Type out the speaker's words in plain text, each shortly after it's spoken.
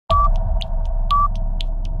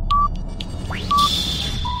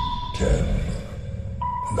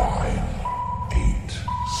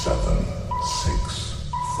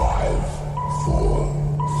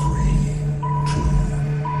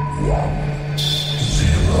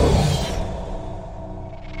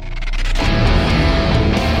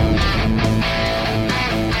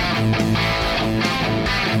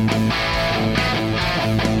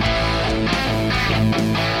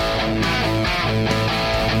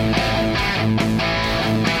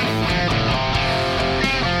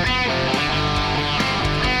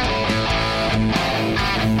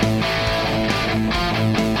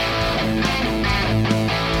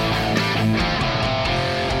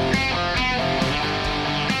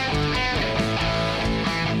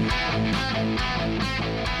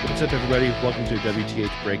What's up, everybody? Welcome to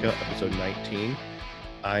WTH Breakout, episode 19.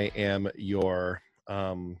 I am your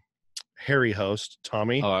hairy host,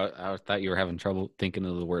 Tommy. Oh, I thought you were having trouble thinking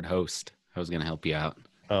of the word host. I was going to help you out.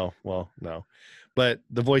 Oh, well, no. But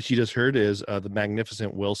the voice you just heard is the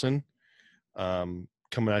magnificent Wilson coming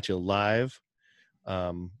at you live.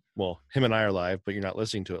 Well, him and I are live, but you're not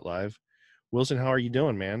listening to it live. Wilson, how are you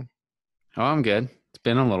doing, man? Oh, I'm good. It's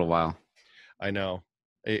been a little while. I know.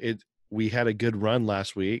 We had a good run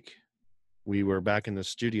last week. We were back in the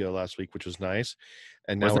studio last week, which was nice.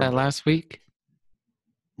 And now Was that last week?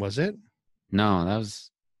 Was it? No, that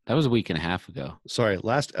was a week and a half ago. Sorry,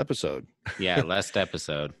 last episode. Yeah, last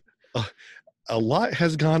episode. A lot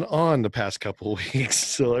has gone on the past couple of weeks,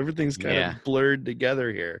 so everything's kind of blurred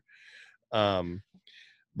together here.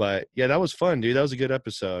 But yeah, that was fun, dude. That was a good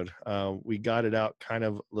episode. We got it out kind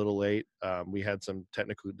of a little late. We had some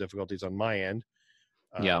technical difficulties on my end.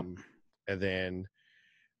 And then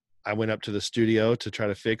I went up to the studio to try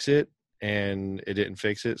to fix it, and it didn't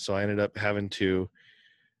fix it. So I ended up having to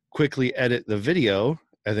quickly edit the video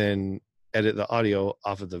and then edit the audio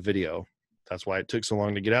off of the video. That's why it took so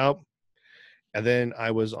long to get out. And then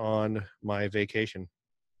I was on my vacation,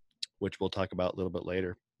 which we'll talk about a little bit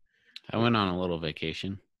later. I went on a little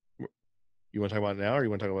vacation. You want to talk about it now, or you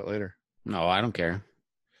want to talk about it later? No, I don't care.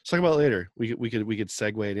 Let's talk about it later. We could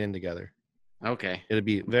segue it in together. Okay. It'd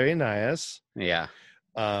be very nice. Yeah.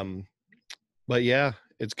 But yeah,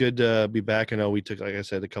 it's good to be back. I know we took, like I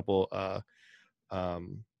said, a couple.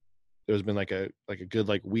 There's been like a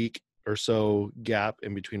good week or so gap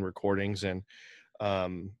in between recordings, and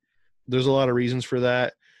there's a lot of reasons for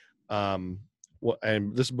that. And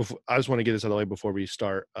this is before. I just want to get this out of the way before we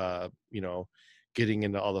start. Getting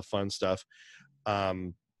into all the fun stuff.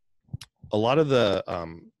 A lot of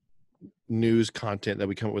the news content that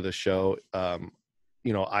we come up with a show,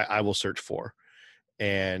 I will search for,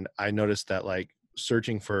 and I noticed that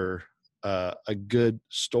searching for a good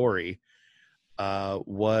story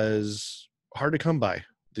was hard to come by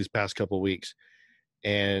these past couple of weeks,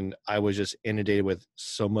 and I was just inundated with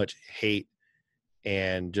so much hate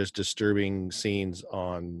and just disturbing scenes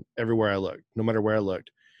on everywhere I looked, no matter where I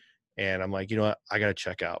looked. And I'm like, you know what? I got to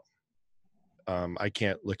check out. I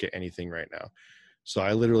can't look at anything right now. So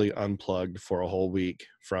I literally unplugged for a whole week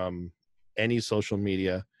from any social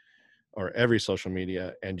media or every social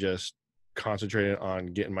media, and just concentrated on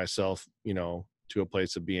getting myself, to a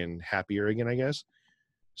place of being happier again, I guess.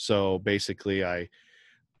 So basically I,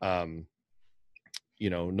 no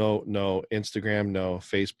Instagram, no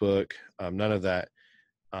Facebook, none of that.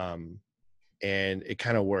 And it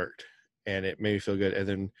kind of worked, and it made me feel good. And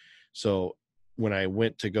then, so when I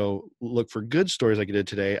went to go look for good stories like I did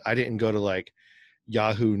today, I didn't go to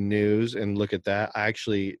Yahoo News and look at that. I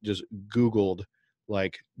actually just Googled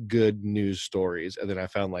good news stories, and then I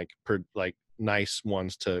found nice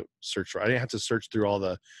ones to search for. I didn't have to search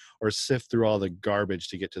through sift through all the garbage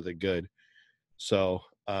to get to the good. So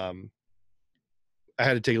I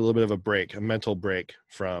had to take a little bit of a mental break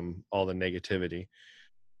from all the negativity.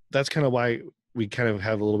 That's kind of why we kind of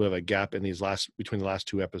have a little bit of a gap in between the last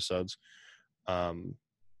two episodes. There's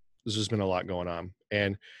just been a lot going on,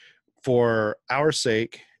 and for our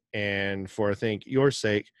sake, and for I think your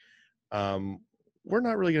sake, we're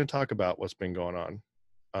not really going to talk about what's been going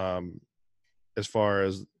on, as far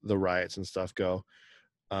as the riots and stuff go.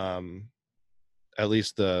 At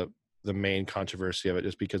least the main controversy of it,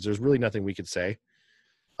 just because there's really nothing we could say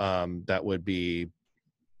that would be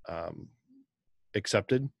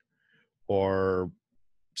accepted or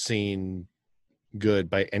seen good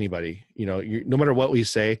by anybody. No matter what we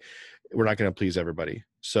say, we're not going to please everybody.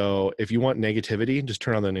 So if you want negativity, just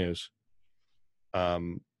turn on the news.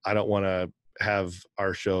 I don't want to have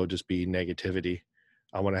our show just be negativity.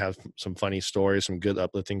 I want to have some funny stories, some good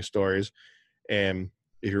uplifting stories. And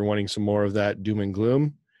if you're wanting some more of that doom and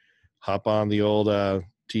gloom, hop on the old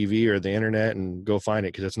TV or the internet and go find it,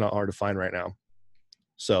 because it's not hard to find right now.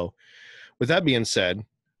 So with that being said,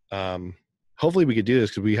 hopefully we could do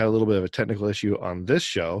this, because we had a little bit of a technical issue on this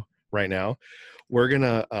show right now. We're going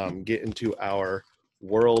to get into our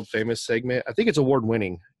world famous segment. I think it's award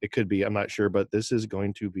winning. It could be. I'm not sure. But this is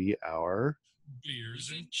going to be our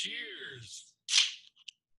Beers and Cheers.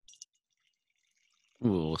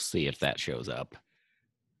 We'll see if that shows up.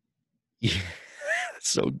 Yeah,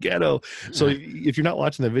 so ghetto. So if you're not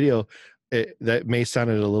watching the video, that may sound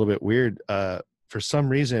a little bit weird. For some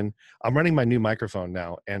reason, I'm running my new microphone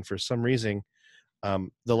now. And for some reason, the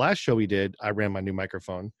last show we did, I ran my new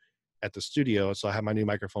microphone at the studio. So I have my new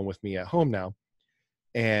microphone with me at home now.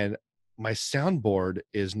 And my soundboard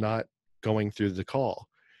is not going through the call.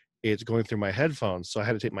 it's going through my headphones. So I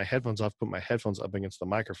had to take my headphones off, put my headphones up against the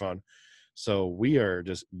microphone. So we are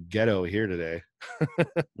just ghetto here today. A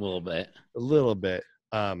little bit. A little bit.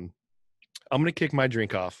 I'm going to kick my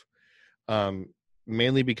drink off.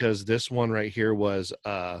 Mainly because this one right here was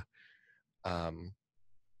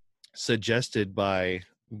suggested by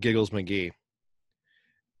Giggles McGee,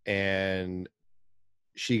 and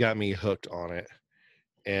she got me hooked on it.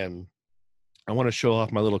 And I want to show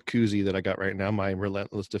off my little koozie that I got right now, my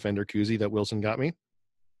Relentless Defender koozie that Wilson got me.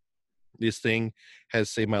 This thing has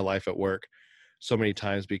saved my life at work so many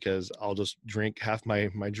times because I'll just drink half my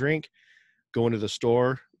drink, go into the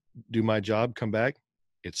store, do my job, come back,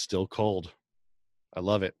 it's still cold. I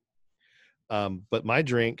love it. But my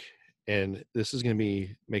drink, and this is going to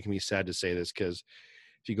be making me sad to say this because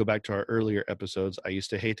if you go back to our earlier episodes, I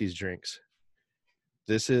used to hate these drinks.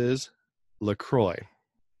 This is LaCroix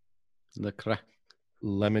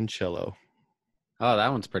Limoncello. Oh,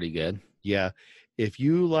 that one's pretty good. Yeah. If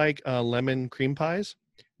you like lemon cream pies,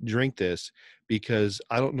 drink this because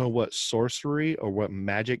I don't know what sorcery or what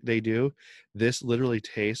magic they do. This literally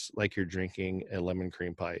tastes like you're drinking a lemon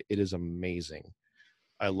cream pie. It is amazing.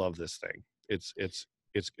 I love this thing. It's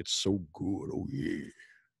so good. Oh yeah.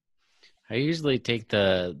 I usually take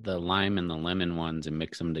the lime and the lemon ones and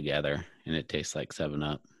mix them together, and it tastes like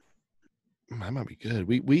 7-Up. That might be good.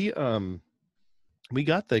 We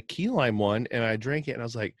got the key lime one, and I drank it, and I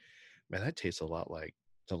was like, man, that tastes a lot like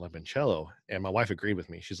the limoncello. And my wife agreed with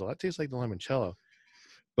me. She's like, that tastes like the limoncello.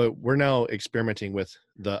 But we're now experimenting with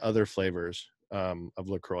the other flavors of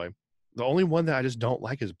LaCroix. The only one that I just don't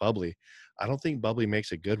like is bubbly. I don't think bubbly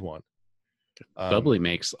makes a good one. Bubbly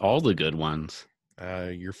makes all the good ones.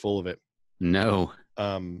 You're full of it. No.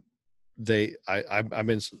 I've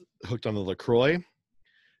been hooked on the LaCroix,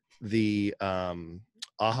 the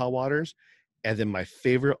AHA waters, and then my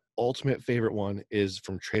ultimate favorite one is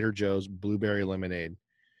from Trader Joe's blueberry lemonade.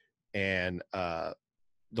 And the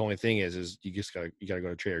only thing is you gotta go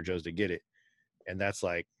to Trader Joe's to get it, and that's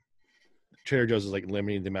like Trader Joe's is like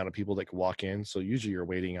limiting the amount of people that can walk in. So usually you're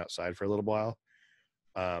waiting outside for a little while.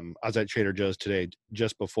 I was at Trader Joe's today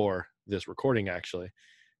just before this recording actually,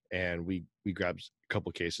 and we grabbed a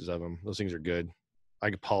couple cases of them. Those things are good. I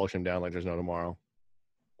could polish them down like there's no tomorrow.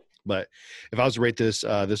 But if I was to rate this,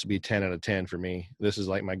 this would be 10 out of 10 for me. This is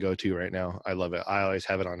like my go-to right now. I love it. I always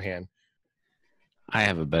have it on hand. I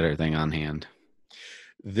have a better thing on hand.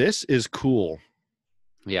 This is cool.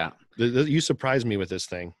 Yeah. You surprised me with this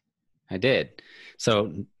thing. I did.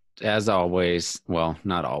 So as always, well,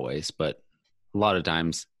 not always, but a lot of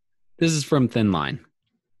times, this is from Thin Line.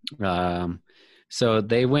 So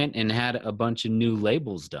they went and had a bunch of new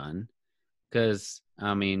labels done because,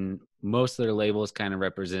 I mean, most of their labels kind of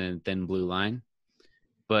represented Thin Blue Line,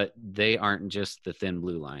 but they aren't just the Thin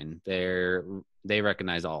Blue Line. They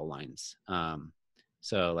recognize all lines.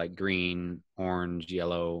 So like green, orange,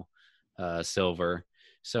 yellow, silver.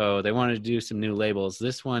 So they wanted to do some new labels.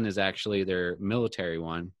 This one is actually their military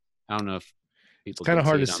one. I don't know if people. It's kind of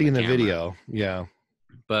hard to see in the video. Yeah.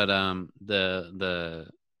 But the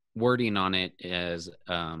wording on it is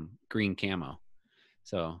green camo.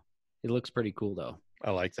 So it looks pretty cool though. I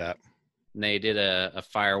like that. And they did a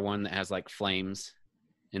fire one that has like flames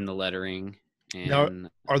in the lettering. And now,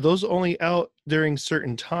 are those only out during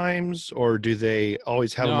certain times, or do they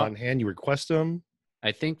always have them on hand? You request them?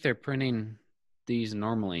 I think they're printing these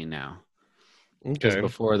normally now. Okay. Because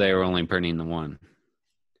before they were only printing the one.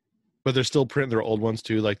 But they're still printing their old ones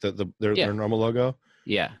too, like their normal logo?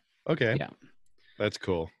 Yeah. Okay. Yeah. That's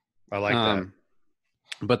cool. I like that.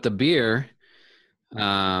 But the beer,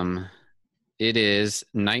 it is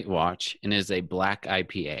Night Watch and is a black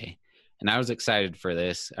IPA. And I was excited for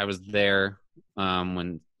this. I was there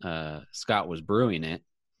when Scott was brewing it,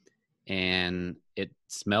 and it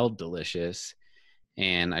smelled delicious.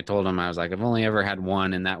 And I told him, I was like, I've only ever had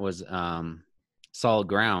one, and that was Solid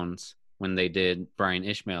Grounds when they did Brian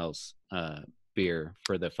Ishmael's beer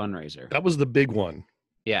for the fundraiser. That was the big one.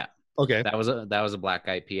 Yeah. Okay. That was a black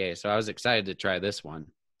IPA. So I was excited to try this one.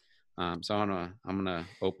 So I'm gonna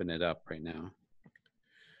open it up right now.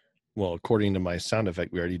 Well, according to my sound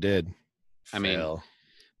effect, we already did. I mean,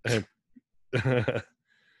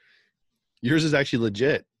 yours is actually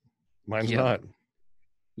legit. Mine's not.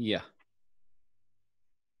 Yeah.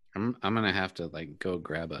 I'm gonna have to like go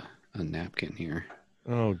grab a napkin here.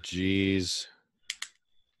 Oh geez.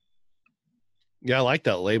 Yeah, I like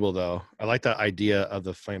that label though. I like that idea of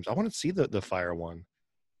the flames. I want to see the fire one.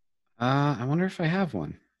 I wonder if I have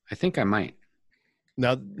one. I think I might.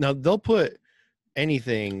 Now they'll put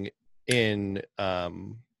anything in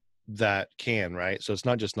that can, right? So it's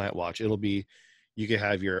not just Night Watch. It'll be you could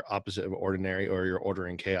have your opposite of ordinary or your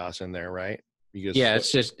ordering chaos in there, right? You Yeah,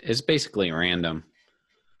 just it's basically random.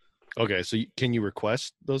 okay. So can you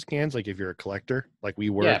request those cans like if you're a collector, like we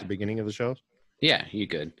were at Yeah. the beginning of the show? Yeah, you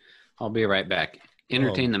could. I'll be right back.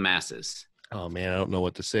 Entertain the masses. Oh man, I don't know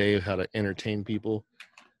what to say. How to entertain people?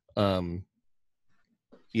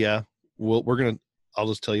 Yeah. Well, I'll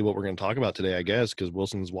just tell you what we're gonna talk about today, I guess, because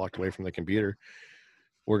Wilson's walked away from the computer.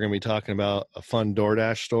 We're gonna be talking about a fun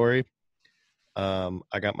DoorDash story.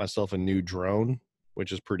 I got myself a new drone,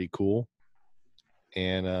 which is pretty cool.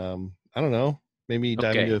 And I don't know, maybe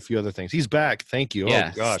dive into Okay. a few other things. He's back. Thank you.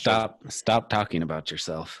 Yeah, Oh gosh, stop talking about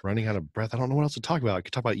yourself. running out of breath. I don't know what else to talk about. I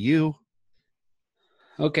could talk about you.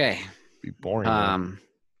 Okay. It'd be boring. Man.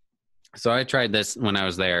 So I tried this when I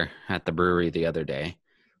was there at the brewery the other day,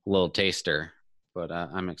 a little taster, but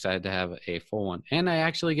I'm excited to have a full one. And I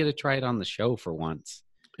actually get to try it on the show for once.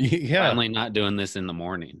 Yeah. Finally not doing this in the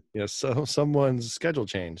morning. Yeah. So someone's schedule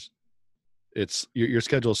changed. It's your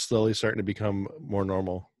schedule is slowly starting to become more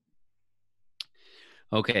normal.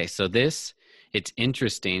 Okay. So it's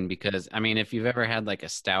interesting because, I mean, if you've ever had like a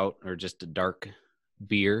stout or just a dark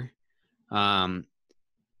beer, that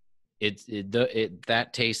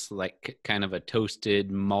tastes like kind of a toasted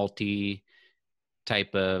malty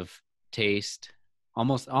type of taste,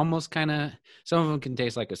 almost kind of. Some of them can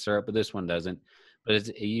taste like a syrup, but this one doesn't.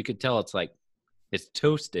 But you could tell it's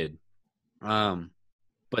toasted,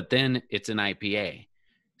 but then it's an IPA,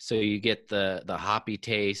 so you get the hoppy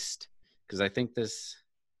taste. Because I think this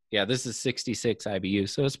is 66 IBU,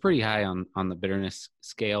 so it's pretty high on the bitterness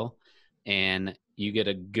scale, and you get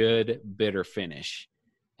a good bitter finish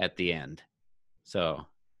at the end. So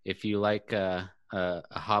if you like a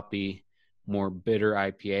hoppy, more bitter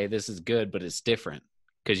IPA, this is good, but it's different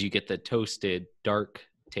because you get the toasted dark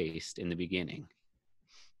taste in the beginning.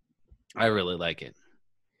 I really like it.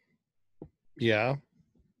 Yeah.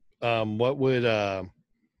 What would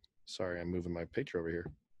sorry, I'm moving my picture over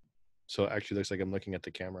here. So it actually looks like I'm looking at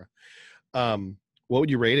the camera. What would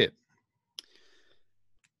you rate it?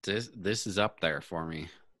 This is up there for me.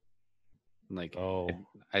 Like,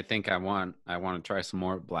 I think I want to try some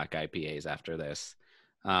more black IPAs after this.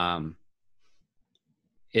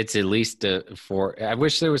 It's at least a 4. I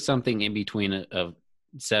wish there was something in between of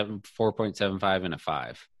 4.75 and a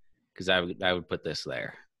 5, because I would put this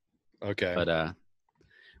there. Okay. But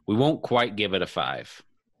we won't quite give it a 5,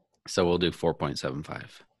 so we'll do 4.75.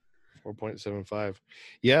 4.75.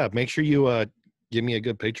 Yeah, make sure you give me a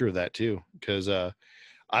good picture of that too, because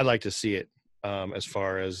I'd like to see it as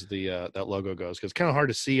far as the that logo goes, because it's kind of hard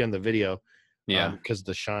to see on the video. Yeah, because of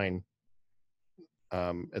the shine.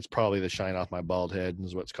 It's probably the shine off my bald head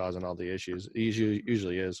is what's causing all the issues. It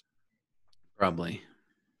usually is. probably.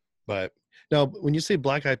 But now, when you say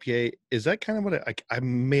black IPA, is that kind of what I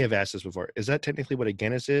may have asked this before? Is that technically what a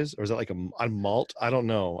Guinness is, or is that like a malt? I don't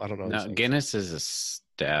know. No, Guinness is a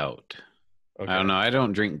stout. Okay. I don't know. I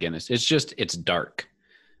don't drink Guinness. It's dark.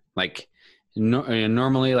 Like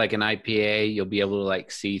normally, like an IPA, you'll be able to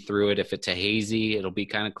like see through it. If it's a hazy, it'll be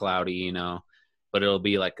kind of cloudy, but it'll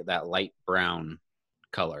be like that light brown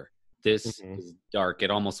color. This is dark.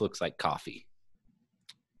 It almost looks like coffee.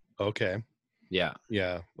 Okay. Yeah.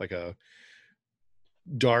 Yeah, like a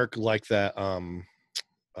dark, like that.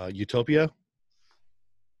 Utopia.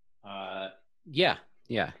 Yeah.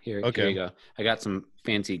 Here you go. I got some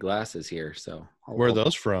fancy glasses here, so where are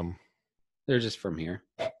those from? They're just from here.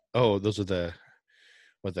 Oh, those are the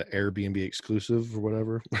Airbnb exclusive or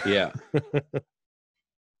whatever. Yeah. I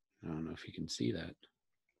don't know if you can see that.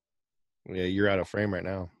 Yeah, you're out of frame right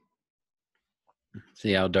now.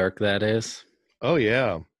 See how dark that is? Oh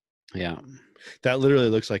yeah. Yeah. That literally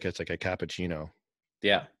looks like it's like a cappuccino.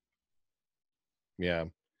 Yeah. Yeah.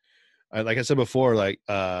 Like I said before, like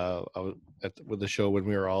I was with the show when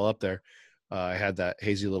we were all up there, I had that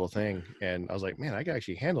hazy little thing, and I was like, man, I can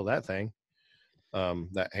actually handle that thing.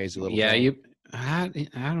 That hazy little thing. I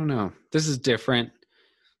don't know. This is different.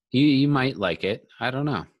 You might like it. I don't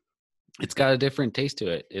know. It's got a different taste to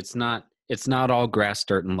it. It's not all grass,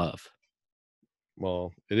 dirt, and love.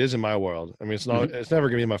 Well, it is in my world. I mean, it's not. It's never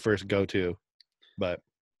gonna be my first go-to, but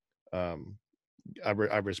I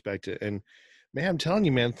respect it. And man, I'm telling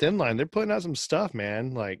you, man, Thin Line, they're putting out some stuff,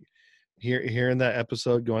 man. Like hearing that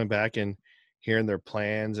episode, going back and hearing their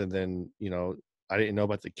plans, and then I didn't know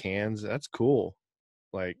about the cans. That's cool.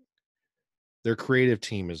 Like their creative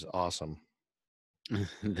team is awesome.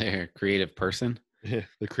 Their creative person. Yeah,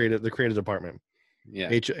 the creative department. Yeah.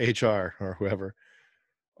 HR or whoever.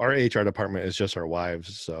 Our HR department is just our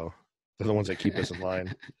wives, so they're the ones that keep us in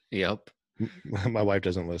line. Yep. My wife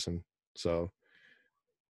doesn't listen, so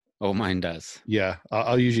Oh, mine does. Yeah,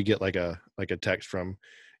 I'll usually get like a text from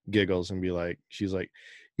Giggles and be like, she's like,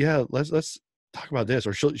 yeah, let's talk about this.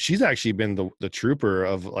 Or she's actually been the trooper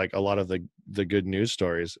of like a lot of the good news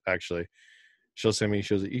stories. Actually, she'll send me,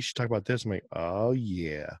 she'll like, you should talk about this. I'm like, oh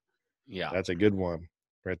yeah, Yeah. that's a good one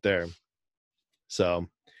right there. So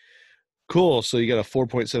cool. So you got a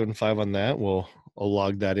 4.75 on that. I'll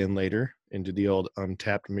log that in later into the old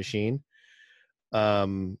Untapped machine.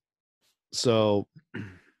 So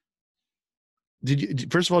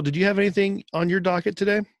first of all, did you have anything on your docket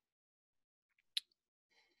today?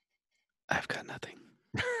 I've got nothing.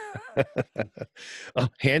 Oh,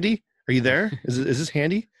 Handy, are you there? Is this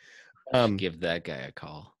Handy? Give that guy a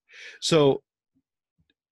call. So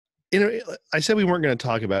I said we weren't going to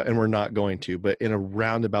talk about, and we're not going to, but in a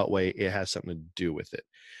roundabout way, it has something to do with it.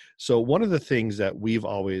 So one of the things that we've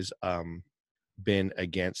always been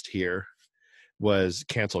against here was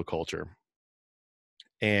cancel culture.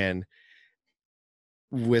 And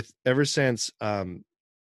with ever since the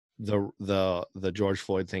George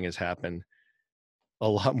Floyd thing has happened, a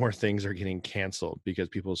lot more things are getting canceled because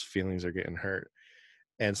people's feelings are getting hurt.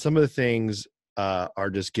 And some of the things are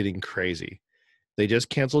just getting crazy. They just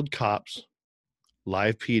canceled Cops,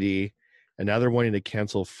 Live PD, and now they're wanting to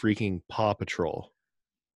cancel freaking Paw Patrol.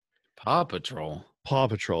 Paw Patrol. Paw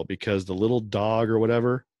Patrol, because the little dog or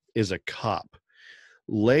whatever is a cop.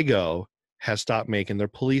 Lego has stopped making their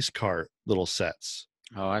police car little sets.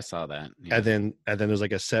 Oh, I saw that. Yeah. And then there's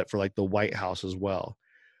like a set for like the White House as well.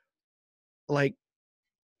 Like,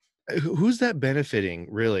 who's that benefiting,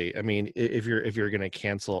 really? I mean, if you're going to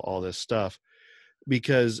cancel all this stuff,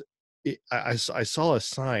 because I saw a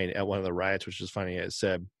sign at one of the riots, which is funny. It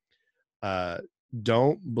said,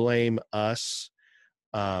 "Don't blame us,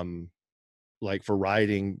 like for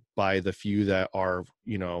rioting by the few that are,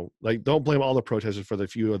 like don't blame all the protesters for the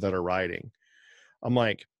few that are rioting." I'm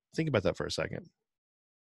like, think about that for a second.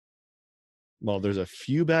 Well, there's a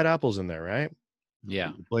few bad apples in there, right?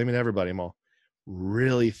 Yeah. Blaming everybody. I'm all,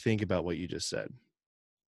 really think about what you just said.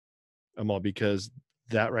 I'm all, because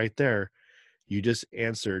that right there, you just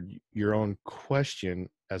answered your own question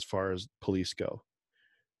as far as police go.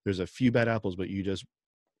 There's a few bad apples, but you just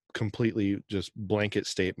completely just blanket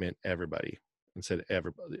statement everybody and said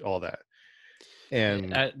everybody, all that.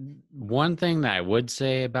 And One thing that I would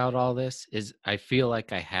say about all this is I feel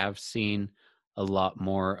like I have seen a lot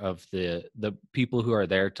more of the people who are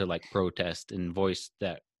there to like protest and voice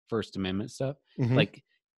that First Amendment stuff. Mhm. Like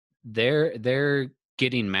they're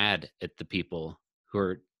getting mad at the people who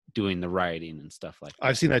are doing the rioting and stuff like that.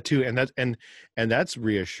 I've seen that too, and that's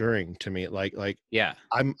reassuring to me. Like Yeah.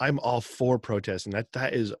 I'm all for protesting.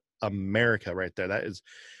 That is America right there. That is,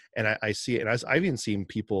 and I see it, and I've even seen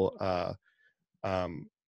people um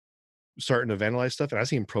starting to vandalize stuff, and I've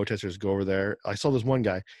seen protesters go over there. I saw this one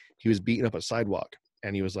guy, he was beating up a sidewalk,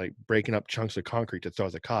 and he was like breaking up chunks of concrete to throw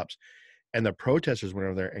at the cops, and the protesters went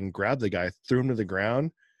over there and grabbed the guy, threw him to the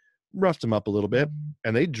ground, roughed him up a little bit,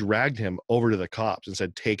 and they dragged him over to the cops and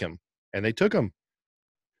said, take him, and they took him.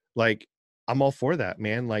 Like, I'm all for that,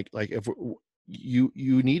 man. Like if you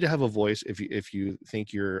need to have a voice if you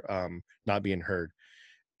think you're not being heard,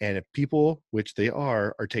 and if people, which they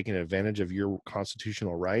are taking advantage of your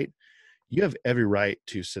constitutional right, you have every right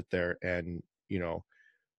to sit there and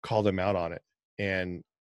call them out on it. And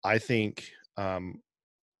I think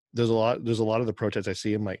there's a lot of the protests I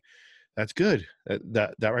see, I'm like, that's good.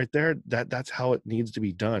 That right there, that's how it needs to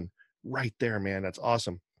be done right there, man. That's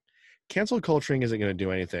awesome. Cancel culturing isn't going to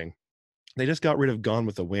do anything. They just got rid of Gone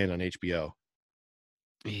with the Wind on HBO.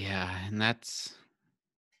 Yeah, and that's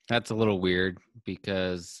a little weird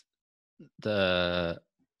because the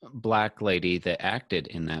black lady that acted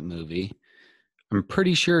in that movie, I'm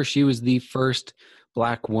pretty sure she was the first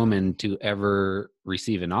black woman to ever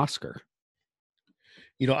receive an Oscar.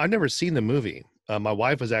 I've never seen the movie. My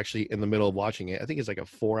wife was actually in the middle of watching it. I think it's like a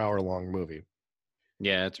 4-hour long movie.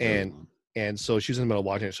 Yeah, it's really long. And so she's in the middle of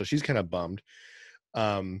watching it. So she's kind of bummed.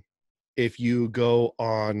 If you go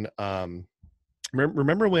on,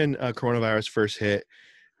 remember when coronavirus first hit,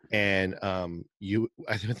 and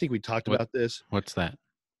I think we talked about this. What's that?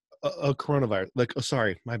 A coronavirus, like, oh,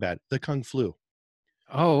 sorry, my bad. The Kung Flu.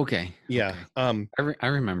 Oh, okay. Yeah. Okay. I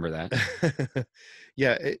remember that.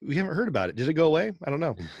 Yeah, we haven't heard about it. Did it go away? I don't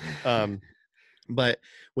know. But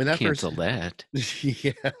when that Cancel that.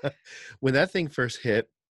 Yeah, when that thing first hit,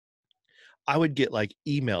 I would get like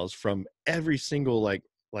emails from every single like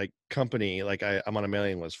company like I'm on a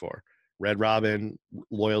mailing list for Red Robin,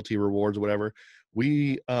 loyalty rewards, whatever.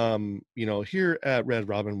 We here at Red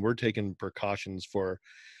Robin, we're taking precautions for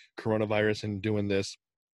coronavirus and doing this.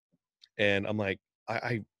 And I'm like,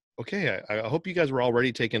 okay, I hope you guys were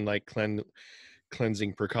already taking like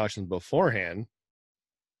cleansing precautions beforehand,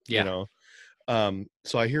 you Yeah. know.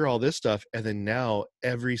 So I hear all this stuff, and then now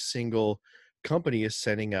every single company is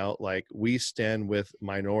sending out like, we stand with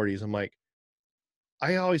minorities. I'm like,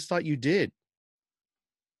 I always thought you did.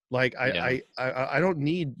 Like, Yeah. I don't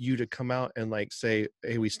need you to come out and like say,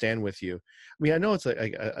 hey, we stand with you. I mean, I know it's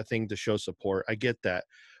a thing to show support, I get that,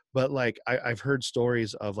 but like I've heard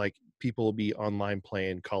stories of like people will be online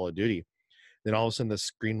playing Call of Duty, then all of a sudden the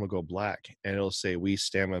screen will go black and it'll say, we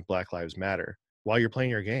stand with Black Lives Matter, while you're playing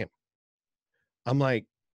your game. I'm like,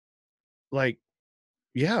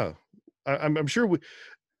 yeah, I'm sure we,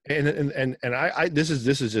 and I this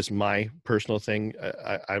is just my personal thing.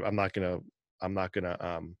 I'm not gonna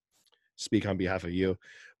speak on behalf of you,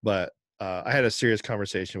 but I had a serious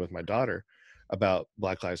conversation with my daughter about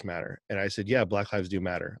Black Lives Matter, and I said, yeah, Black lives do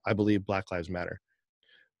matter. I believe Black Lives Matter.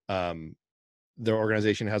 Um, their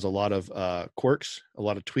organization has a lot of quirks, a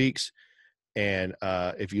lot of tweaks, and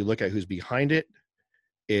if you look at who's behind it,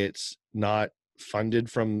 it's not funded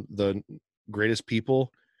from the greatest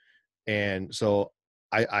people. And so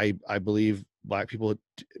I believe Black people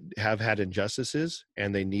have had injustices,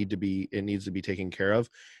 and it needs to be taken care of.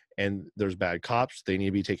 And there's bad cops, they need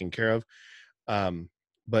to be taken care of. Um,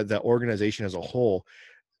 but the organization as a whole,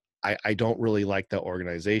 I don't really like that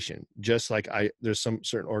organization. Just like there's some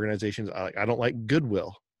certain organizations I don't like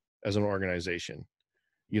Goodwill as an organization.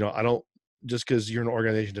 I don't, just because you're an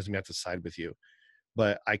organization doesn't mean I have to side with you,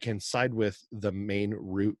 but I can side with the main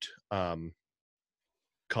root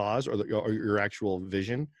cause, or your actual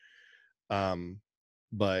vision. Um,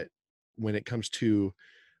 but when it comes to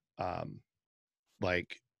um,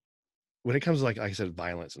 like when it comes to like I said,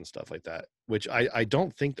 violence and stuff like that, which I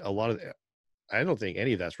don't think a lot of I don't think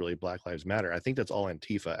any of that's really Black Lives Matter. I think that's all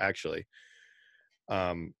Antifa actually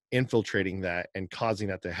infiltrating that and causing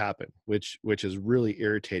that to happen, which is really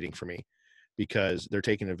irritating for me, because they're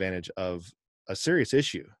taking advantage of a serious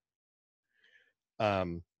issue.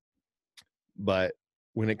 Um, but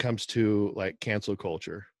when it comes to like cancel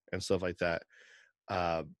culture and stuff like that,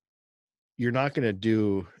 uh, you're not going to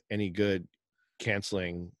do any good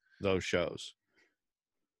canceling those shows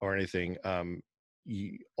or anything.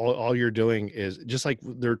 All you're doing is just like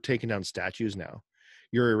they're taking down statues now.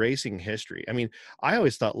 You're erasing history. I mean, I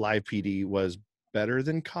always thought Live PD was better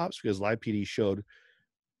than Cops, because Live PD showed,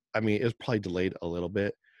 I mean, it was probably delayed a little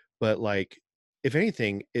bit, but like, if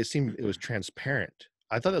anything, it seemed it was transparent.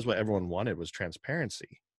 I thought that's what everyone wanted, was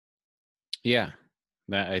transparency. Yeah.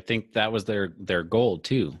 I think that was their goal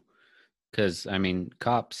too. Because I mean,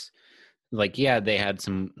 Cops, like, yeah, they had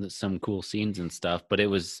some cool scenes and stuff, but it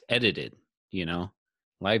was edited. You know,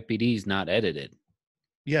 Live PD's not edited.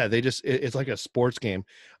 Yeah, it's like a sports game.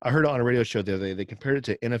 I heard it on a radio show the other day. They compared it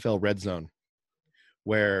to NFL Red Zone,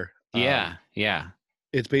 where Yeah. Yeah.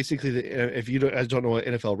 it's basically if you guys don't know what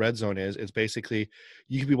NFL Red Zone is, it's basically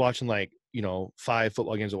you could be watching like 5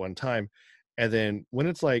 football games at one time, and then when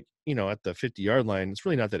it's like at the 50-yard line, it's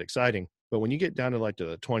really not that exciting. But when you get down to like to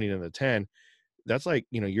the 20 and the 10, that's like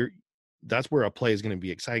that's where a play is going to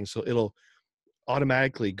be exciting. So it'll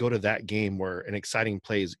automatically go to that game where an exciting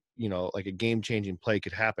play is, like a game changing play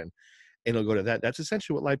could happen, and it'll go to that. That's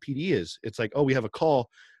essentially what Live PD is. It's like, oh, we have a call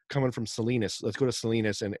coming from Salinas. Let's go to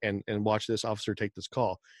Salinas and watch this officer take this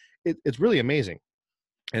call. It's really amazing.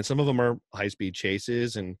 And some of them are high speed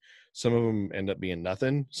chases, and some of them end up being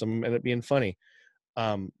nothing. Some of them end up being funny.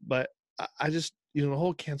 But I just, the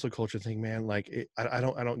whole cancel culture thing, man, like I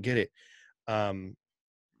don't get it. Um,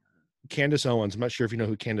 Candace Owens, I'm not sure if you know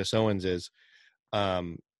who Candace Owens is.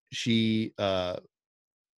 Um, she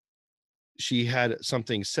she had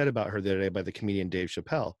something said about her the other day by the comedian Dave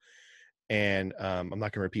Chappelle, and I'm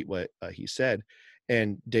not going to repeat what he said.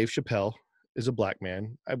 And Dave Chappelle is a black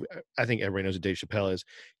man. I think everybody knows who Dave Chappelle is.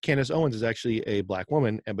 Candace Owens is actually a black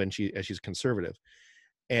woman, and she's conservative.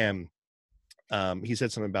 And he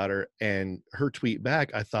said something about her, and her tweet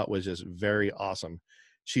back I thought was just very awesome.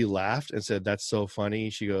 She laughed and said, "That's so funny."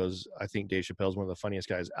 She goes, "I think Dave Chappelle is one of the funniest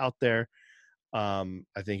guys out there.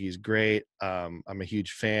 I think he's great. I'm a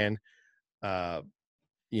huge fan. Uh,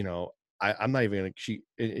 you know, I'm not even gonna."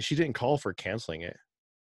 She didn't call for canceling it.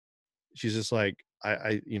 She's just like,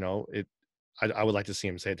 I would like to see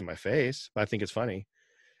him say it to my face, but I think it's funny.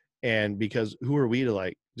 And because who are we to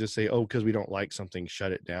like just say, oh, because we don't like something,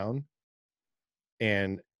 shut it down?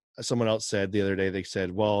 And someone else said the other day, they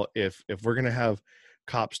said, well, if we're gonna have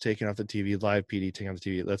cops taking off the TV, Live PD taking off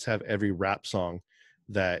the TV, let's have every rap song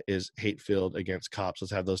that is hate filled against cops,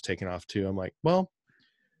 let's have those taken off too. I'm like, well,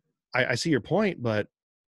 I see your point, but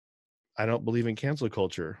I don't believe in cancel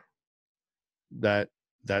culture.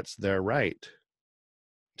 That's their right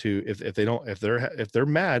to, if they don't, if they're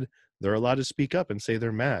mad, they're allowed to speak up and say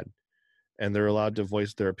they're mad, and they're allowed to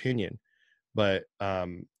voice their opinion. But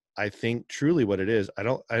I think truly what it is,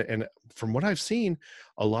 and from what I've seen,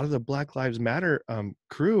 a lot of the Black Lives Matter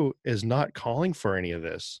crew is not calling for any of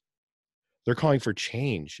this. They're calling for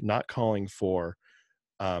change, not calling for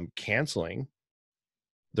canceling.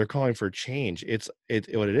 They're calling for change. It's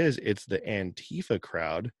what it is. It's the Antifa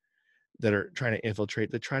crowd that are trying to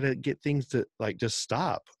infiltrate, to try to get things to like just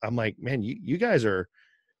stop. I'm like, man, you guys they're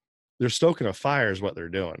stoking a fire is what they're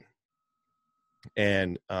doing.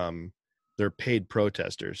 And they're paid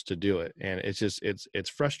protesters to do it. And it's just it's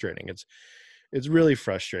frustrating. It's really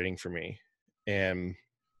frustrating for me. And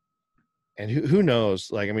who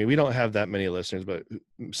knows? Like, I mean, we don't have that many listeners, but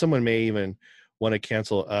someone may even want to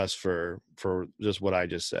cancel us for just what I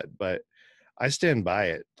just said. But I stand by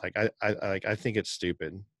it. Like I think it's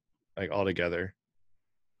stupid, like altogether.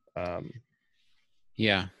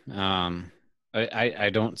 Yeah. I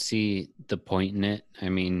don't see the point in it. I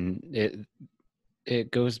mean, it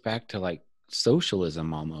goes back to like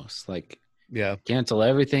socialism almost. Like, Yeah. cancel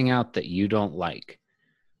everything out that you don't like.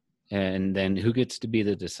 And then who gets to be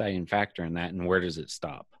the deciding factor in that, and where does it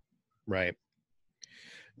stop? Right.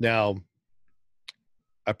 Now,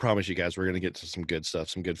 I promise you guys, we're going to get to some good stuff,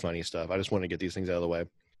 some good funny stuff. I just want to get these things out of the way.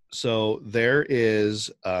 So there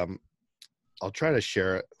is, I'll try to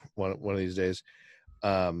share it one of these days.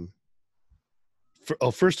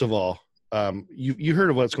 First of all, you heard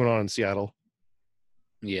of what's going on in Seattle?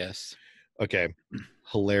 Yes. Okay.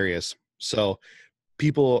 Hilarious. So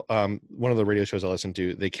people, one of the radio shows I listened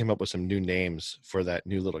to, they came up with some new names for that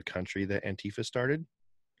new little country that Antifa started.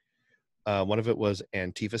 One of it was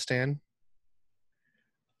Antifistan,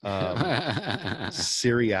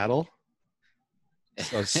 Syriatle,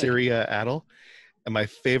 so Syria-atle, and my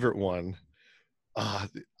favorite one, I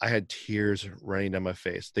had tears running down my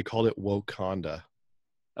face. They called it Wakanda.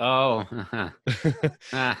 Oh.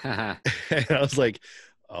 And I was like,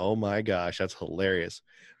 oh my gosh, that's hilarious.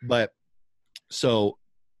 But so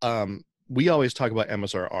we always talk about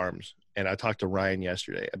MSR Arms, and I talked to Ryan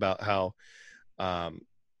yesterday about how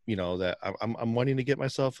that I'm wanting to get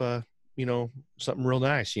myself something real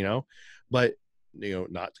nice, but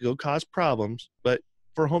not to go cause problems, but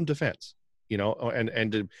for home defense,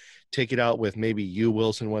 and to take it out with maybe you,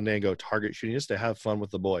 Wilson, one day and go target shooting, just to have fun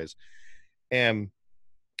with the boys. And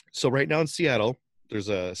so right now in Seattle, there's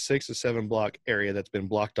a 6 to 7 block area that's been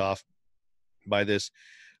blocked off by this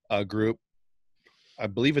group. I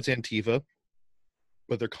believe it's Antifa,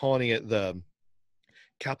 but they're calling it the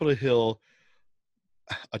Capitol Hill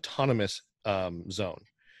Autonomous Zone,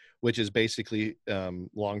 which is basically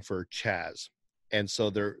long for Chaz. And so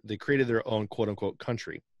they created their own quote unquote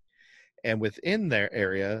country. And within their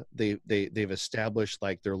area, they've established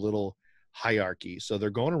like their little hierarchy. So they're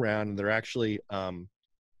going around and they're actually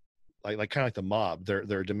like kind of like the mob.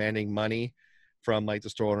 They're demanding money from like the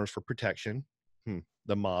store owners for protection.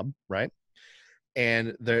 The mob, right?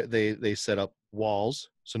 And they set up walls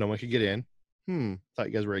so no one could get in. Thought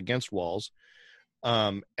you guys were against walls.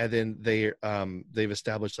 And then they've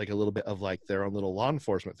established like a little bit of like their own little law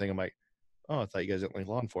enforcement thing. I'm like, oh, I thought you guys didn't like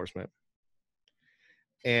law enforcement.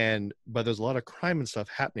 But there's a lot of crime and stuff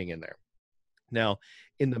happening in there. Now,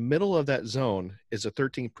 in the middle of that zone is a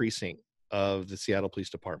 13th precinct of the Seattle Police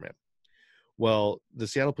Department. Well, the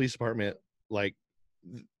Seattle Police Department, like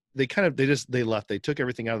they left. They took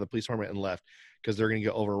everything out of the police department and left because they're going to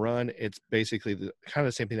get overrun. It's basically kind of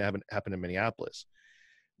the same thing that happened in Minneapolis.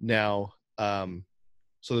 Now,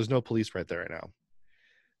 so there's no police right there right now.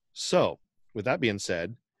 So with that being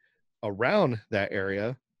said, around that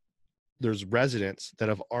area, there's residents that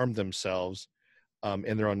have armed themselves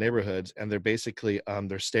in their own neighborhoods, and they're basically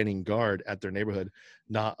they're standing guard at their neighborhood,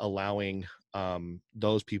 not allowing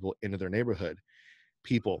those people into their neighborhood.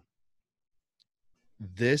 People,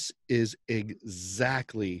 this is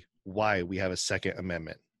exactly why we have a Second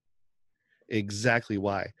Amendment. Exactly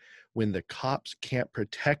why. When the cops can't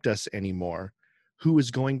protect us anymore, who is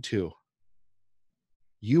going to?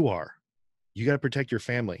 You are. You got to protect your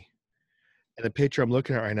family. And the picture I'm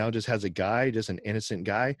looking at right now just has a guy, just an innocent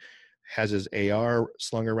guy, has his AR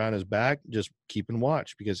slung around his back, just keeping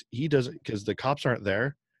watch because because the cops aren't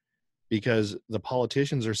there, because the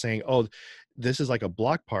politicians are saying, oh, this is like a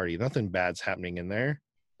block party. Nothing bad's happening in there.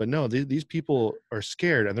 But no, these people are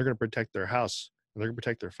scared and they're going to protect their house and they're going to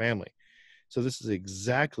protect their family. So this is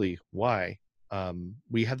exactly why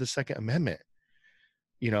we have the Second Amendment,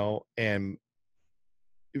 and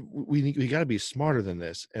we got to be smarter than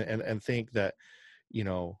this and think that,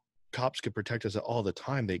 cops could protect us all the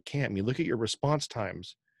time. They can't. I mean, look at your response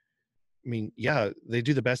times. I mean, yeah, they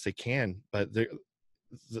do the best they can, but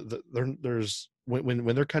there's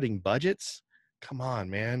when they're cutting budgets, come on,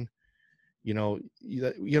 man. You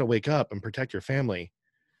got to wake up and protect your family.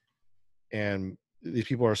 And these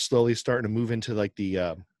people are slowly starting to move into like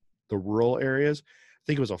the rural areas. I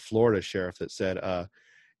think it was a Florida sheriff that said,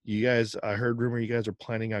 you guys, I heard rumor you guys are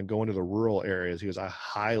planning on going to the rural areas. He goes, I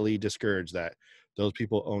highly discourage that. Those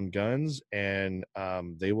people own guns and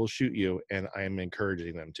they will shoot you, and I am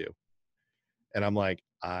encouraging them to. And I'm like,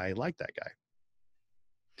 I like that guy.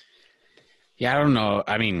 Yeah, I don't know.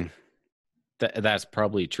 I mean, that's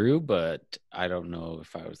probably true, but I don't know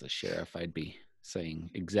if I was the sheriff, I'd be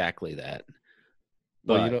saying exactly that.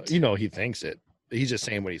 Well, But he thinks it. He's just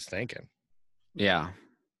saying what he's thinking. yeah,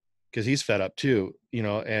 because he's fed up too,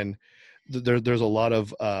 and there's a lot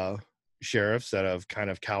of sheriffs that have kind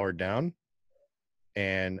of cowered down.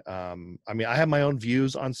 And I mean, I have my own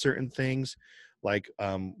views on certain things, like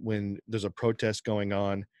when there's a protest going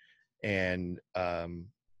on and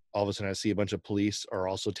all of a sudden I see a bunch of police are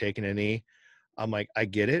also taking a knee. I'm like, I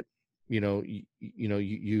get it.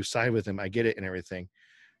 You side with them. I get it and everything.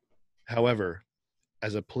 However,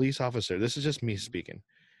 as a police officer, this is just me speaking,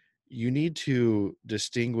 you need to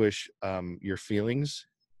distinguish your feelings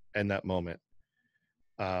in that moment.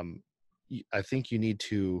 I think you need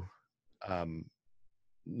to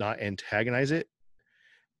not antagonize it.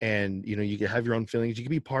 And, you can have your own feelings. You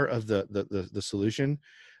can be part of the solution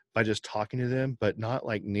by just talking to them, but not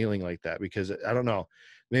like kneeling like that, because I don't know,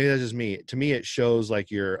 maybe that's just me. To me, it shows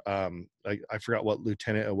like you're like, I forgot what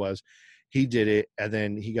lieutenant it was. He did it, and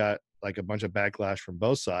then he got like a bunch of backlash from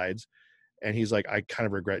both sides. And he's like, I kind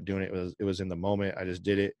of regret doing it. It was in the moment. I just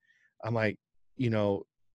did it. I'm like,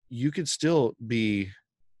 you could still be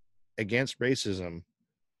against racism,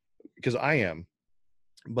 because I am,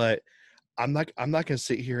 but I'm not going to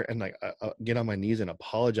sit here and like get on my knees and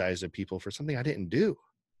apologize to people for something I didn't do.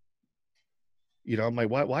 I'm like,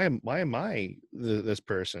 why am I this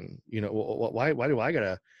person? Why do I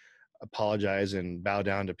gotta apologize and bow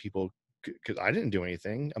down to people because I didn't do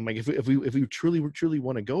anything? I'm like, if we truly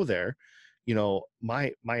want to go there,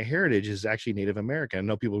 my heritage is actually Native American. I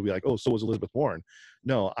know people will be like, oh, so was Elizabeth Warren.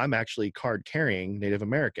 No, I'm actually card carrying Native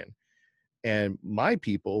American, and my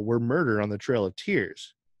people were murdered on the Trail of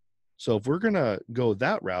Tears. So if we're gonna go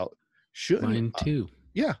that route, shouldn't mine too.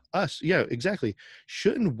 yeah, us, yeah, exactly.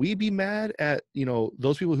 Shouldn't we be mad at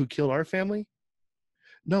those people who killed our family?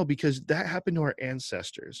 No, because that happened to our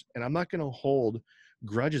ancestors, and I'm not going to hold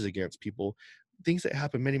grudges against people. Things that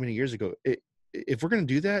happened many years ago. If we're going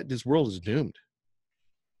to do that, this world is doomed.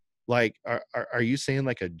 Like, are you saying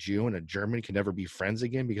like a Jew and a German can never be friends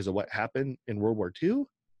again because of what happened in World War II?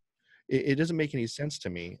 It doesn't make any sense to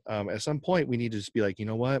me. At some point, we need to just be like, you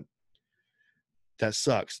know what? That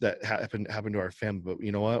sucks. That happened to our family, but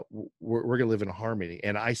you know what? We're gonna live in harmony.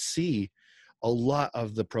 And I see a lot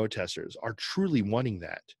of the protesters are truly wanting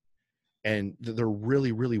that, and they're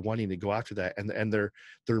really wanting to go after that. And they're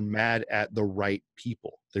mad at the right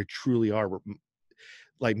people. They truly are.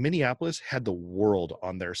 Like, Minneapolis had the world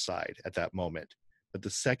on their side at that moment, but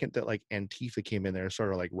the second that like Antifa came in there and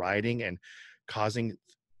started like rioting and causing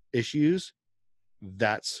issues,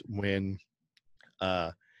 that's when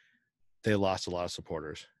they lost a lot of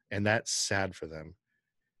supporters, and that's sad for them.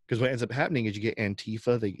 Because what ends up happening is you get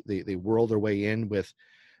Antifa, they whirl their way in with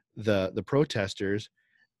the protesters,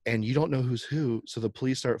 and you don't know who's who. So the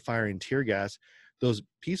police start firing tear gas. Those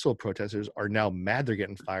peaceful protesters are now mad they're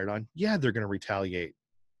getting fired on. Yeah, they're going to retaliate.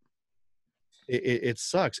 It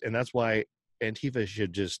sucks, and that's why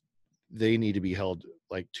Antifa they need to be held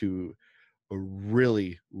like to a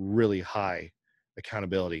really high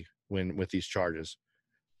accountability with these charges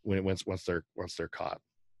once they're caught.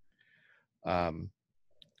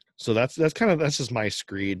 So that's just my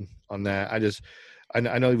screed on that. I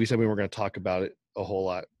know we said we weren't going to talk about it a whole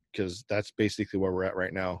lot, because that's basically where we're at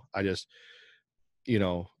right now. I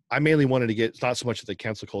mainly wanted to get not so much of the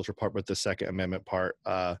cancel culture part, but the Second Amendment part.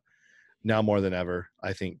 Now more than ever,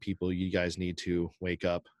 I think you guys need to wake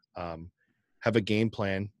up, have a game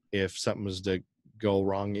plan. If something was to go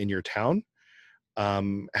wrong in your town,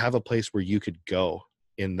 have a place where you could go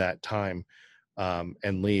in that time,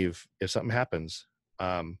 and leave if something happens.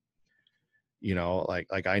 Like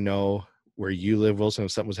I know where you live, Wilson.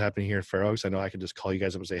 If something was happening here in Fair Oaks, I know I could just call you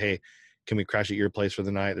guys up and say, hey, can we crash at your place for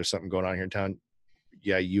the night? There's something going on here in town.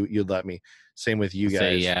 Yeah, you'd let me. Same with you guys.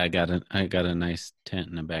 Say, yeah, I got a nice tent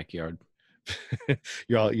in the backyard.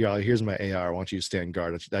 you're all, here's my AR. I want you to stand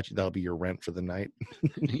guard. That'll be your rent for the night.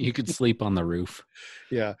 You could sleep on the roof.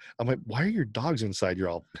 Yeah. I'm like, why are your dogs inside? You're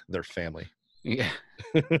all their family. Yeah.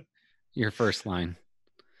 Your first line.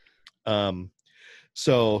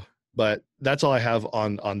 So But that's all I have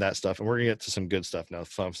on that stuff, and we're gonna get to some good stuff now,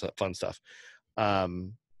 fun stuff.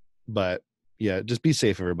 But yeah, just be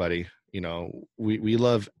safe, everybody. We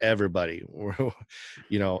love everybody.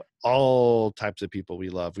 All types of people we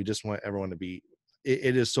love. We just want everyone to be.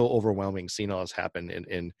 It is so overwhelming seeing all this happen.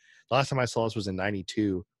 And the last time I saw this was in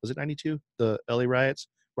 '92. Was it '92? The LA riots,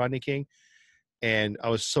 Rodney King, and I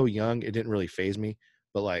was so young, it didn't really faze me.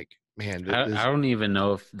 But like, man, I don't even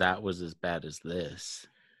know if that was as bad as this.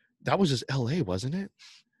 that was just LA, wasn't it?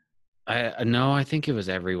 No, I think it was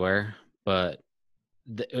everywhere, but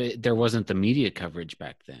there wasn't the media coverage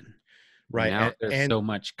back then. Right. Now there's and so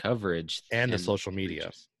much coverage and the social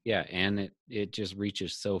media. And it just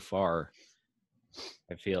reaches so far.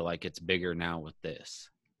 I feel like it's bigger now with this.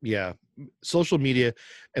 Yeah, social media.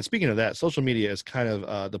 And speaking of that, social media is kind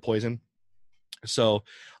of the poison. So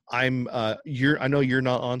I know you're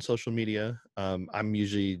not on social media. I'm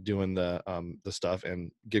usually doing the stuff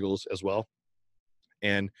and giggles as well.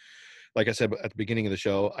 And like I said at the beginning of the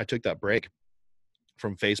show, I took that break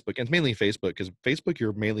from Facebook, and it's mainly Facebook, because Facebook,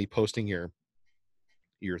 you're mainly posting your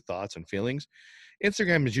thoughts and feelings.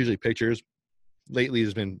 Instagram is usually pictures. Lately,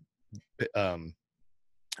 there's been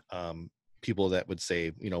people that would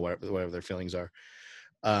say, whatever their feelings are,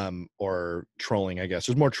 or trolling. I guess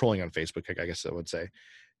there's more trolling on Facebook, I guess I would say.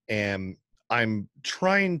 And I'm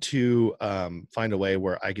trying to find a way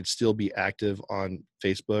where I could still be active on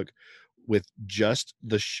Facebook with just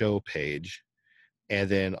the show page, and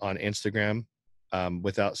then on Instagram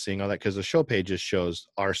without seeing all that, because the show page just shows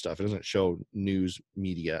our stuff. It doesn't show news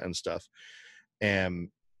media and stuff. And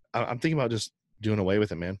I'm thinking about just doing away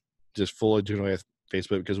with it, man. Just fully doing away with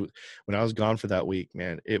Facebook, because when I was gone for that week,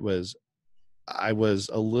 man, I was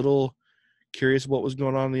a little curious what was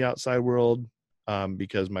going on in the outside world,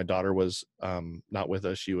 because my daughter was not with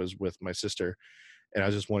us. She was with my sister, and I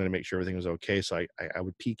just wanted to make sure everything was okay. So I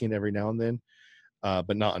would peek in every now and then,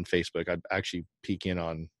 but not on Facebook. I'd actually peek in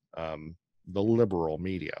on the liberal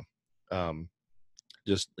media,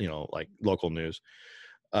 just, like local news,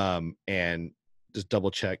 and just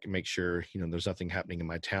double check and make sure, there's nothing happening in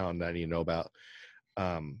my town that I need to know about.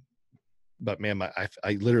 But man,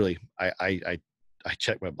 I literally, I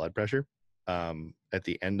checked my blood pressure at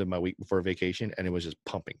the end of my week before vacation, and it was just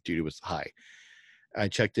pumping, dude. It was high. I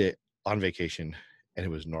checked it on vacation, and it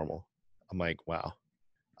was normal. I'm like, wow,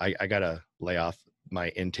 I gotta lay off my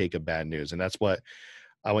intake of bad news. And that's what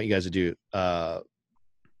I want you guys to do.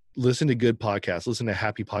 Listen to good podcasts, listen to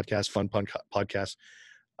happy podcasts, fun podcasts,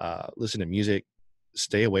 listen to music,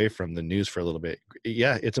 stay away from the news for a little bit.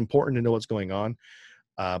 Yeah, it's important to know what's going on,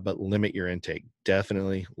 but limit your intake.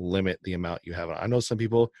 Definitely limit the amount you have. I know some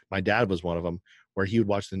people, my dad was one of them, where he would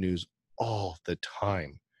watch the news all the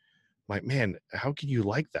time. Like, man, how can you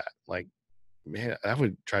like that? Like, man, that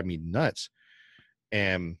would drive me nuts.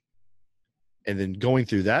 And then going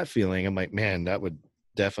through that feeling, I'm like, man, that would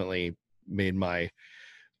definitely made my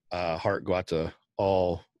heart go out to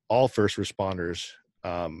all first responders,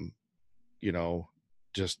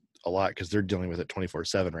 just a lot, because they're dealing with it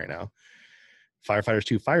 24/7 right now. Firefighters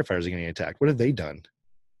too. Firefighters are getting attacked. What have they done?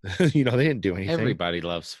 They didn't do anything. Everybody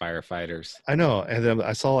loves firefighters. I know. And then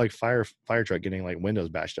I saw like fire truck getting like windows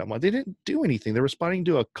bashed up. I'm like, they didn't do anything. They're responding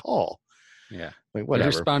to a call. Yeah. Like, whatever.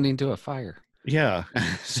 They're responding to a fire. Yeah.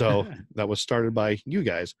 So that was started by you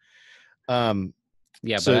guys.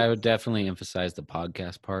 Yeah, so, but I would definitely emphasize the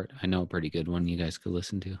podcast part. I know a pretty good one you guys could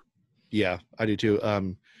listen to. Yeah, I do too.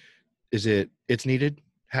 Is it's needed?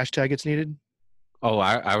 # it's needed? Oh,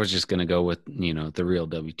 I was just going to go with, the real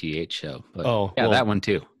WTH show. But yeah, well, that one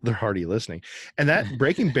too. They're already listening. And that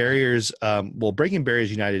Breaking Barriers, Breaking Barriers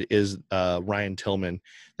United is Ryan Tillman.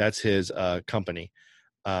 That's his company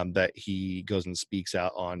that he goes and speaks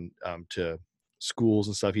out on to schools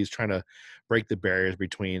and stuff. He's trying to break the barriers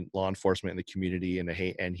between law enforcement and the community and the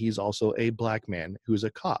hate. And he's also a black man who's a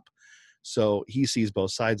cop. So he sees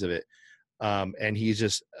both sides of it. And he's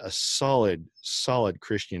just a solid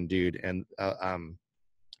Christian dude. And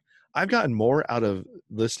I've gotten more out of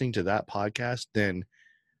listening to that podcast than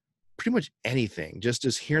pretty much anything.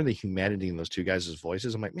 Just hearing the humanity in those two guys'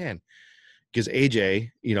 voices. I'm like, man, because AJ,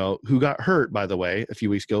 who got hurt, by the way, a few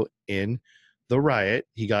weeks ago in the riot,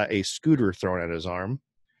 he got a scooter thrown at his arm.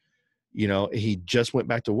 He just went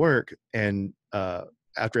back to work, and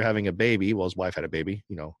after having a baby, well, his wife had a baby,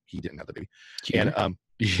 he didn't have the baby. Cheater. And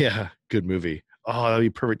yeah, good movie. Oh, that'd be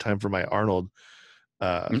perfect time for my Arnold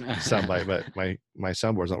soundbite, but my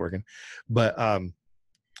soundboard's not working. But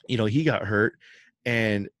he got hurt,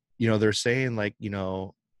 and they're saying, like,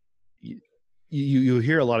 you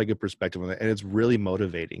hear a lot of good perspective on it, and it's really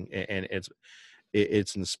motivating, and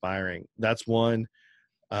it's inspiring. That's one.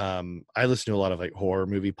 I listen to a lot of like horror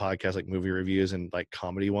movie podcasts, like movie reviews and like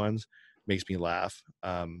comedy ones. Makes me laugh.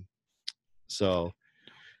 So,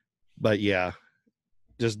 but yeah,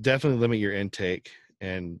 just definitely limit your intake,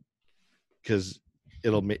 and because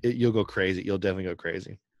you'll go crazy. You'll definitely go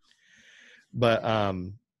crazy. But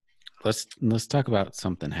let's talk about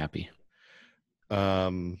something happy.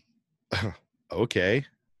 Okay.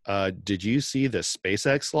 Did you see the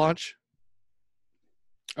SpaceX launch?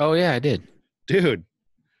 Oh yeah, I did. Dude,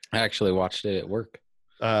 I actually watched it at work.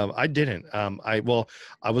 I didn't. I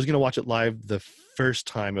was gonna watch it live the first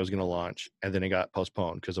time it was gonna launch, and then it got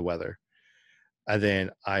postponed because of weather. And then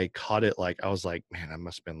I caught it I was like, man, I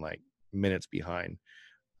must have been like minutes behind.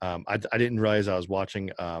 I didn't realize I was watching.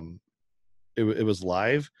 It was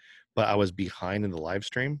live, but I was behind in the live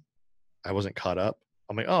stream. I wasn't caught up.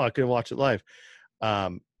 I'm like, oh, I could have watched it live.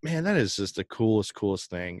 Man, that is just the coolest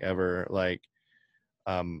thing ever. Like,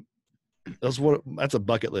 that's a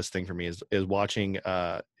bucket list thing for me is watching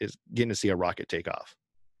is getting to see a rocket take off.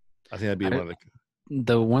 I think that'd be one of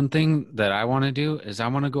the one thing that I want to do is I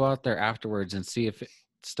want to go out there afterwards and see if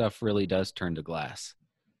stuff really does turn to glass.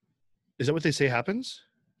 Is that what they say happens?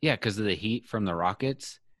 Yeah, because of the heat from the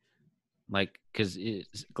rockets. Like, because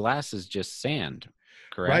glass is just sand,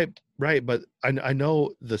 correct? Right. But I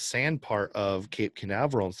know the sand part of Cape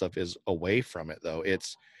Canaveral and stuff is away from it, though.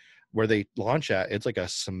 It's where they launch at. It's like a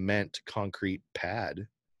cement concrete pad.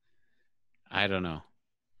 I don't know.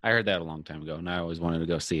 I heard that a long time ago, and I always wanted to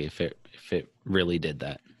go see if it really did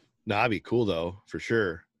that. No, that'd be cool though, for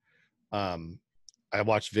sure. I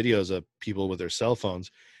watched videos of people with their cell phones,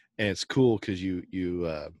 and it's cool because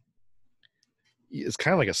it's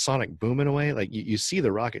kind of like a sonic boom in a way. Like you see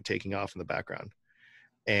the rocket taking off in the background,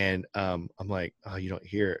 and I'm like, oh, you don't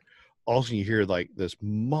hear it. Also, you hear like this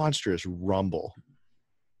monstrous rumble.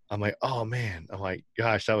 I'm like, oh man. I'm like,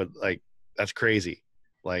 gosh, that's crazy.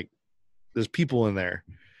 Like, there's people in there,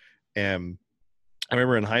 and I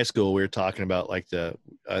remember in high school we were talking about like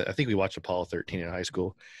I think we watched Apollo 13 in high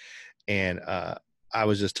school, and I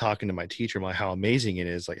was just talking to my teacher about how amazing it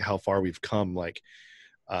is, like how far we've come, like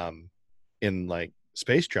in like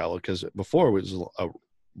space travel. Because before it was a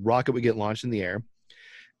rocket would get launched in the air,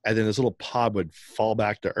 and then this little pod would fall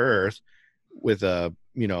back to Earth with a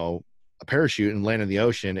parachute and land in the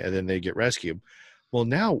ocean, and then they get rescued. Well,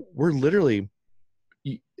 now we're literally,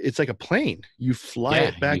 it's like a plane. You fly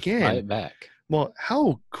it back in. Fly it back. Well,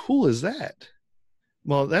 how cool is that?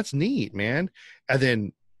 Well, that's neat, man.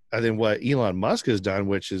 And then what Elon Musk has done,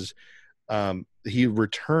 which is he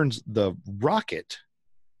returns the rocket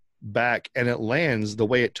back and it lands the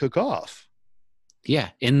way it took off. Yeah,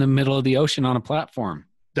 in the middle of the ocean on a platform.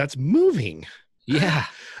 That's moving. Yeah.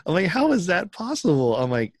 I'm like, how is that possible? I'm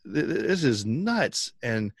like, this is nuts.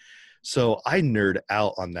 And so I nerd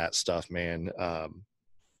out on that stuff, man.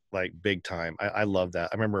 Like big time. I love that.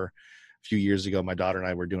 I remember a few years ago, my daughter and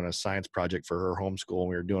I were doing a science project for her homeschool, and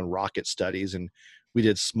we were doing rocket studies, and we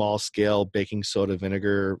did small scale baking soda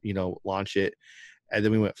vinegar, launch it. And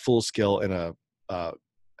then we went full scale in at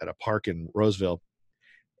a park in Roseville,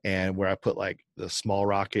 and where I put like the small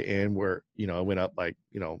rocket in where, it went up like,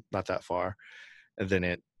 not that far. And then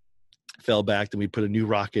it fell back. Then we put a new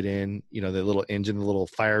rocket in, the little engine, the little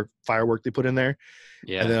firework they put in there.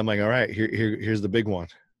 Yeah. And then I'm like, all right, here's the big one.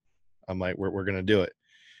 I'm like, we're going to do it.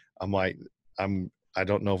 I'm like, I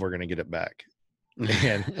don't know if we're going to get it back.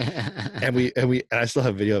 And I still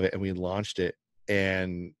have video of it, and we launched it,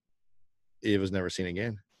 and it was never seen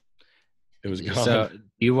again. It was gone. So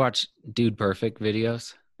you watch Dude Perfect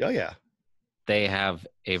videos? Oh yeah. They have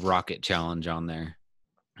a rocket challenge on there.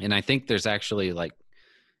 And I think there's actually like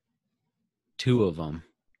 2 of them.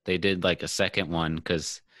 They did like a second one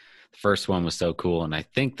because the first one was so cool. And I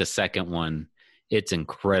think the second one, it's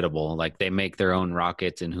incredible. Like they make their own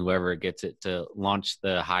rockets, and whoever gets it to launch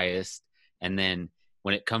the highest. And then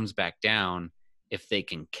when it comes back down, if they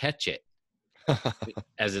can catch it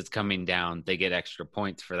as it's coming down, they get extra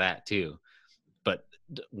points for that too. But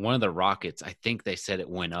one of the rockets, I think they said it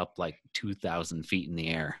went up like 2,000 feet in the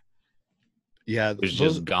air. Yeah. It was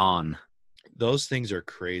just gone. Those things are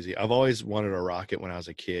crazy. I've always wanted a rocket when I was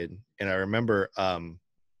a kid. And I remember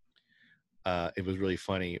it was really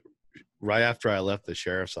funny. Right after I left the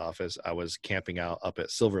sheriff's office, I was camping out up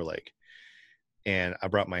at Silver Lake. And I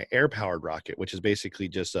brought my air-powered rocket, which is basically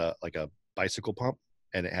just like a bicycle pump.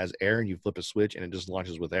 And it has air, and you flip a switch, and it just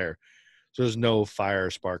launches with air. So there's no fire,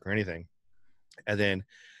 spark, or anything. And then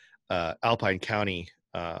Alpine County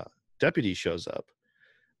deputy shows up.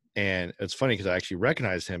 And it's funny because I actually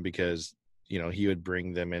recognized him because, he would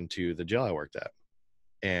bring them into the jail I worked at.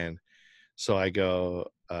 And so I go,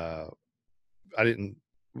 I didn't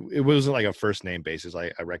it wasn't like a first name basis.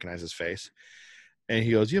 I recognize his face, and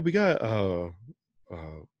he goes, "Yeah, we got a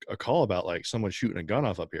call about like someone shooting a gun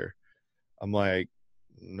off up here." I'm like,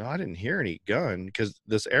 "No, I didn't hear any gun because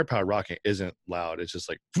this air powered rocket isn't loud. It's just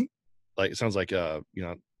like it sounds like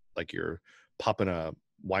like you're popping a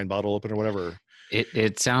wine bottle open or whatever."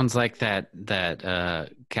 It sounds like that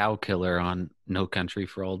cow killer on No Country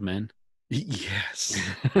for Old Men. Yes,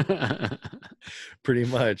 pretty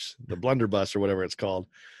much the blunderbuss or whatever it's called.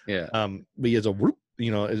 Yeah. But he has a whoop,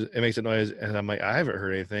 it makes a noise, and I'm like, I haven't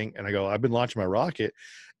heard anything, and I go, I've been launching my rocket,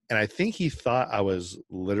 and I think he thought I was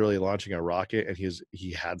literally launching a rocket, and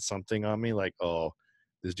he had something on me, like, oh,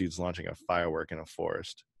 this dude's launching a firework in a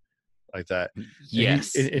forest, like that.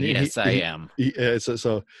 Yes, yes, I am.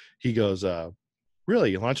 So he goes,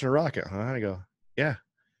 really, you're launching a rocket, huh? And I go, yeah.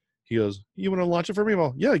 He goes, you want to launch it for me?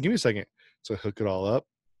 Well, yeah, give me a second. So I hook it all up.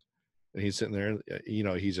 And he's sitting there,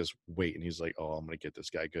 he's just waiting. He's like, oh, I'm going to get this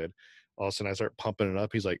guy good. All of a sudden, I start pumping it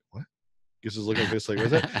up. He's like, what? Gives his look like this, like,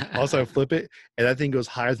 what's that? All of a sudden, I flip it, and that thing goes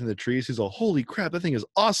higher than the trees. He's like, holy crap, that thing is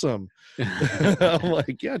awesome. I'm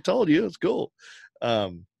like, yeah, I told you, it's cool.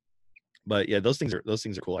 But yeah, those things are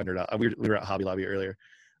cool. I nerd out. We were at Hobby Lobby earlier.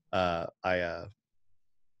 I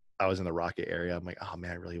was in the rocket area. I'm like, oh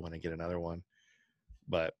man, I really want to get another one.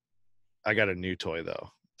 But I got a new toy though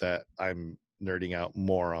that I'm nerding out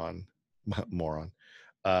more on. Moron.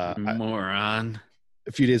 Moron.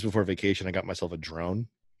 A few days before vacation, I got myself a drone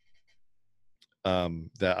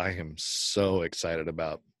that I am so excited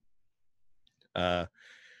about.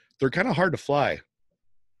 They're kind of hard to fly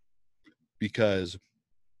because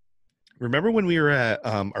remember when we were at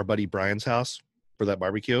our buddy Brian's house for that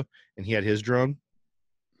barbecue and he had his drone?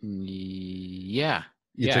 Yeah.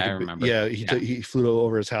 I remember. Yeah, he flew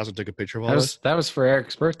over his house and took a picture of all us. That was for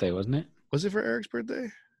Eric's birthday, wasn't it? Was it for Eric's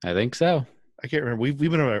birthday? I think so. I can't remember. We've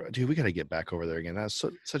been over, dude. We got to get back over there again. That's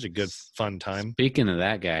such a good, fun time. Speaking of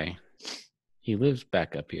that guy, he lives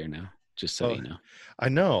back up here now. Just so you know. I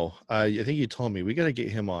know. I think you told me we got to get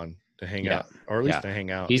him on to hang out, or at least to hang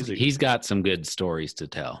out. He's got some good stories to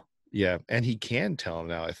tell. Yeah, and he can tell them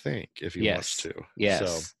now. I think if he wants to. Yes.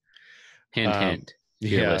 So, hint.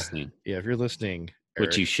 If you're listening. Yeah, if you're listening, Eric,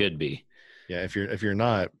 which you should be. Yeah, if you're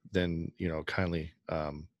not, then kindly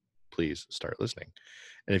please start listening.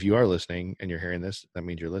 And if you are listening and you're hearing this, that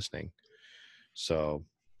means you're listening. So,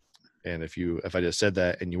 and if I just said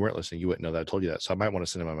that and you weren't listening, you wouldn't know that I told you that. So I might want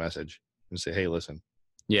to send him a message and say, hey, listen.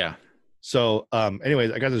 Yeah. So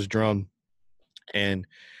anyways, I got this drone and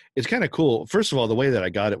it's kind of cool. First of all, the way that I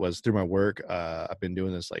got it was through my work. I've been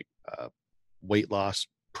doing this like weight loss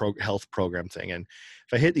health program thing. And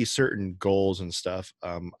if I hit these certain goals and stuff,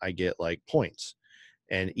 I get like points,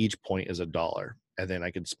 and each point is $1. And then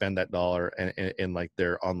I could spend that $1 in like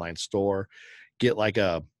their online store, get like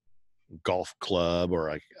a golf club or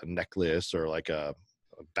like a necklace or like a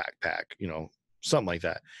backpack, something like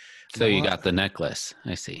that. So you got the necklace.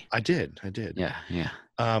 I see. I did. Yeah.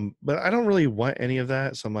 But I don't really want any of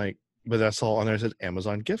that. So I'm like, but that's all on there. It says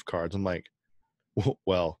Amazon gift cards. I'm like,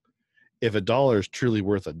 well, if $1 is truly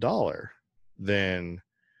worth $1, then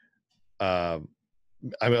I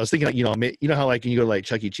was thinking, like, how like you go to like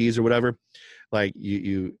Chuck E. Cheese or whatever, like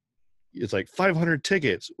you it's like 500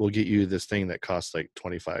 tickets will get you this thing that costs like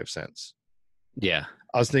 25 cents. Yeah.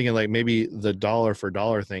 I was thinking like maybe the $1 for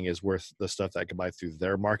 $1 thing is worth the stuff that I could buy through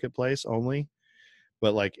their marketplace only,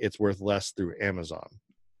 but like it's worth less through Amazon.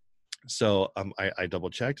 So I double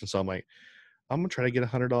checked, and so I'm like, I'm gonna try to get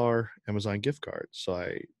 $100 Amazon gift card. So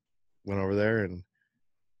I went over there and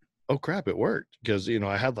oh crap, it worked because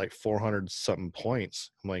I had like 400 something points.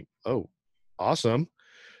 I'm like, oh, awesome.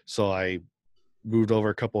 So I moved over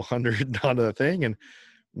a couple hundred onto the thing and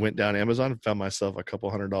went down Amazon and found myself a couple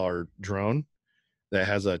 $100 drone that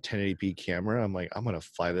has a 1080p camera. I'm like, I'm gonna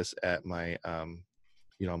fly this at my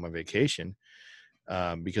my vacation.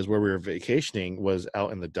 Because where we were vacationing was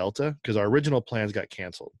out in the Delta, because our original plans got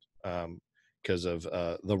canceled because of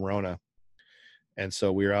the Rona. And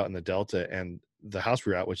so we were out in the Delta, and the house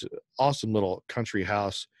we were at, which is an awesome little country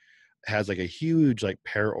house, has like a huge like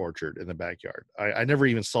pear orchard in the backyard. I never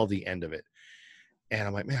even saw the end of it. And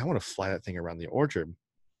I'm like, man, I want to fly that thing around the orchard,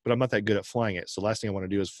 but I'm not that good at flying it. So the last thing I want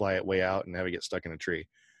to do is fly it way out and have it get stuck in a tree.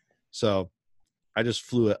 So I just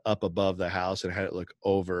flew it up above the house and had it look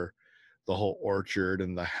over the whole orchard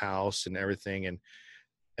and the house and everything. And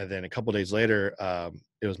then a couple of days later,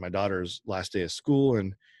 it was my daughter's last day of school,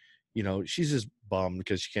 and she's just bummed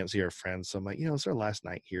because she can't see her friends. So I'm like, it's our last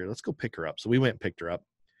night here. Let's go pick her up. So we went and picked her up,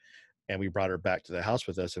 and we brought her back to the house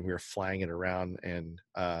with us, and we were flying it around. And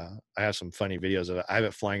I have some funny videos of it. I have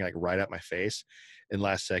it flying like right at my face, and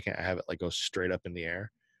last second I have it like go straight up in the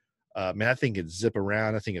air. Man, I think it zip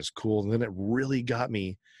around. I think it's cool. And then it really got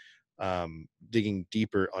me digging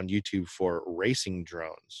deeper on YouTube for racing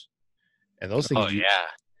drones. And those Oh things, yeah,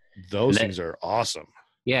 those and things are awesome.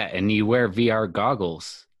 yeah, and you wear VR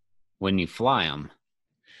goggles when you fly them.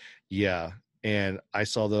 Yeah. And I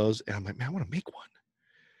saw those and I'm like, man, I want to make one.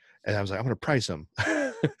 And I was like, I'm going to price them.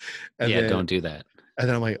 and Yeah, then, don't do that. and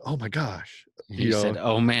then I'm like, oh my gosh, You said,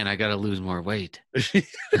 "Oh man, I got to lose more weight."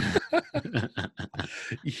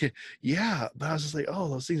 yeah, yeah. But I was just like, oh,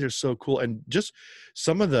 those things are so cool. And just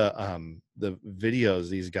some of the videos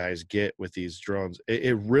these guys get with these drones,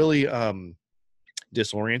 it really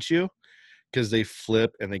disorients you because they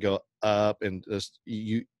flip and they go up and just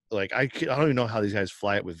you like I don't even know how these guys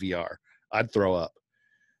fly it with VR. I'd throw up.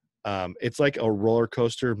 It's like a roller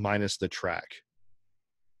coaster minus the track,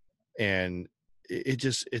 and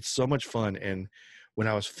it's so much fun. And when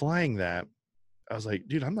I was flying that, I was like,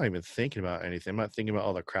 dude, I'm not even thinking about anything. I'm not thinking about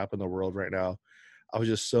all the crap in the world right now. I was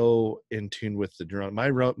just so in tune with the drone.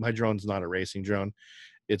 My drone's not a racing drone.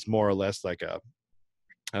 It's more or less like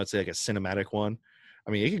I would say like a cinematic one.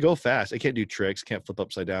 I mean, it can go fast. It can't do tricks, can't flip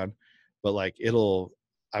upside down, but like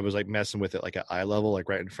I was like messing with it like at eye level, like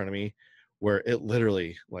right in front of me, where it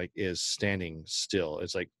literally like is standing still.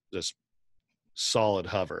 It's like this solid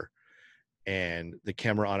hover, and the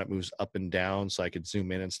camera on it moves up and down so I could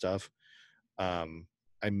zoom in and stuff.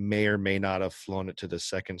 I may or may not have flown it to the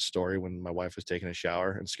second story when my wife was taking a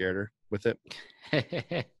shower and scared her with it.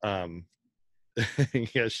 Yeah,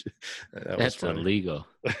 that was That's funny. illegal.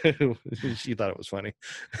 She thought it was funny.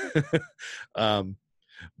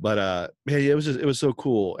 But man, it was so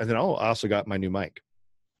cool. And then I also got my new mic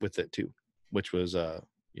with it too, which was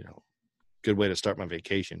good way to start my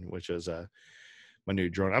vacation, which was my new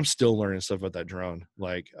drone. I'm still learning stuff about that drone,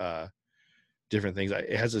 like different things.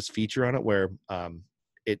 It has this feature on it where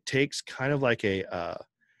it takes kind of like a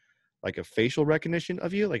facial recognition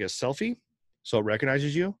of you, like a selfie, so it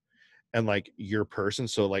recognizes you and like your person.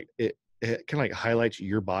 So like it kind of like highlights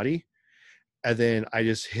your body, and then I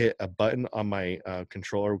just hit a button on my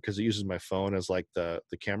controller because it uses my phone as like the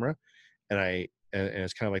camera, and and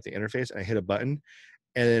it's kind of like the interface. And I hit a button,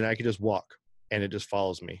 and then I can just walk, and it just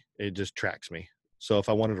follows me. It just tracks me. So if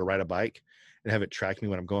I wanted to ride a bike and have it track me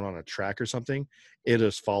when I'm going on a track or something, it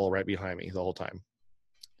just follow right behind me the whole time.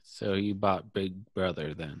 So you bought Big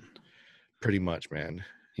Brother then? Pretty much, man.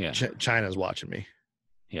 Yeah. China's watching me.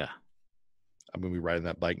 Yeah. I'm gonna be riding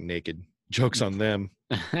that bike naked. Jokes on them.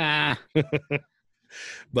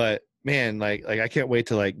 But man, like I can't wait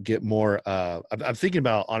to like get more. I'm thinking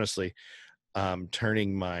about honestly,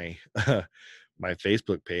 turning my my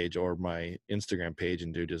Facebook page or my Instagram page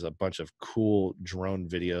into just a bunch of cool drone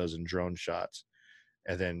videos and drone shots,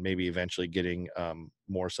 and then maybe eventually getting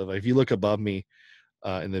more stuff. Like if you look above me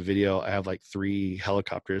in the video, I have like 3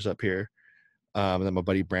 helicopters up here that my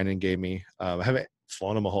buddy Brandon gave me. I haven't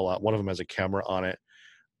flown them a whole lot. One of them has a camera on it,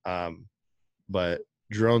 but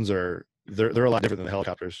drones they're a lot different than the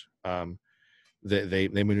helicopters. They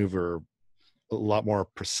maneuver a lot more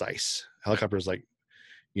precise. Helicopters, like,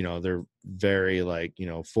 they're very like,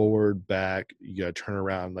 forward, back, you gotta turn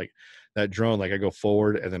around. Like that drone, like I go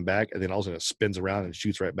forward and then back, and then all of a sudden it spins around and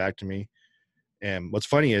shoots right back to me. And what's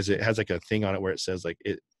funny is it has like a thing on it where it says like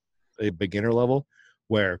a beginner level,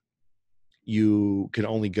 where you can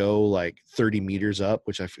only go like 30 meters up,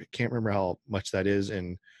 which I can't remember how much that is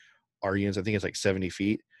in our units. I think it's like 70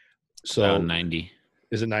 feet. So about 90.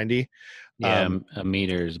 Is it 90? Yeah, a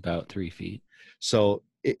meter is about 3 feet. So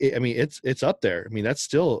I mean, it's up there. I mean, that's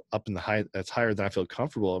still up in the high. That's higher than I feel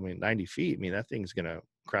comfortable. I mean, 90 feet. I mean, that thing's gonna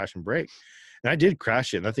crash and break. And I did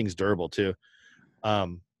crash it. And that thing's durable too.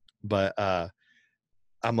 But I'm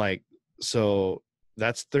like, so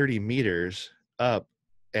that's 30 meters up,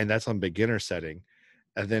 and that's on beginner setting.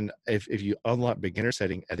 And then if you unlock beginner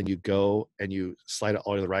setting and then you go and you slide it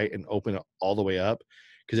all to the right and open it all the way up,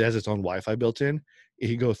 because it has its own Wi-Fi built in, it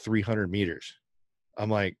can go 300 meters.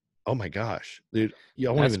 I'm like, oh my gosh, dude,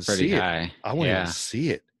 I won't even see it. I won't even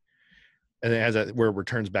see it. And it has where it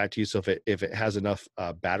returns back to you. So if it has enough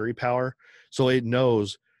battery power, so it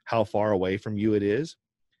knows how far away from you it is.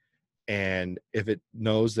 And if it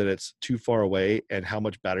knows that it's too far away and how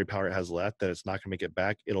much battery power it has left, that it's not going to make it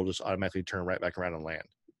back, it'll just automatically turn right back around and land.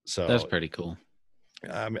 So that's pretty cool.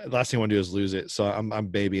 Last thing I want to do is lose it. So I'm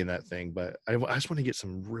babying that thing, but I just want to get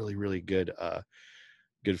some really, really good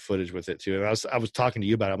footage with it too. And I was talking to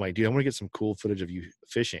you about it. I'm like, dude, I want to get some cool footage of you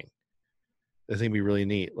fishing. I think it'd be really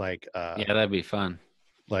neat. Like, yeah, that'd be fun.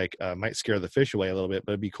 Like, might scare the fish away a little bit,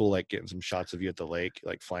 but it'd be cool, like getting some shots of you at the lake,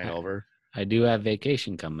 like flying over. I do have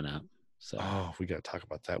vacation coming up. So we got to talk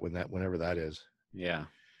about that whenever that is. Yeah.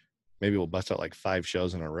 Maybe we'll bust out like 5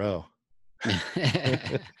 shows in a row.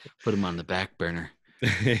 Put them on the back burner.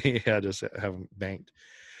 Yeah, just have them banked.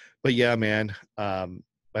 But yeah, man,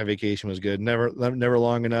 my vacation was good. Never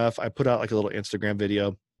long enough. I put out like a little Instagram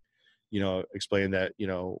video, explaining that,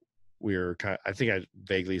 we were I think I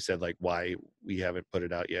vaguely said like why we haven't put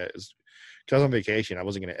it out yet is because I was on vacation. I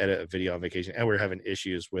wasn't going to edit a video on vacation, and we were having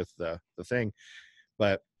issues with the thing.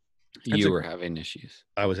 But You were having issues.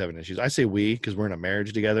 I was having issues. I say we because we're in a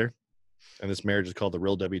marriage together, and this marriage is called the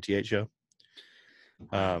Real WTH Show.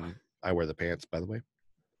 I wear the pants, by the way.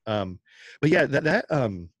 But yeah,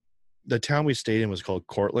 the town we stayed in was called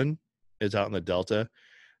Cortland. It's out in the Delta.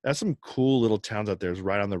 That's some cool little towns out there. It's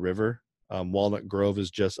right on the river. Walnut Grove is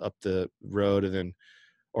just up the road,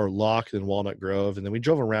 or Locke, then Walnut Grove. And then we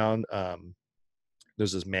drove around.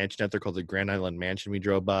 There's this mansion out there called the Grand Island Mansion. We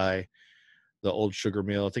drove by the old sugar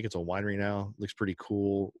mill. I think it's a winery now. Looks pretty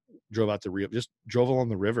cool. Drove out just drove along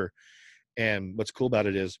the river. And what's cool about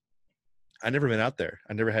it is I've never been out there.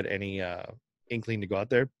 I never had any inkling to go out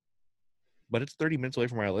there, but it's 30 minutes away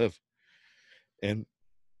from where I live. And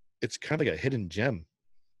it's kind of like a hidden gem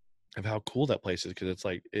of how cool that place is. Cause it's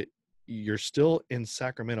like, you're still in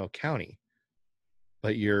Sacramento County,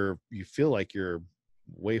 but you feel like you're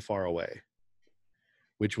way far away,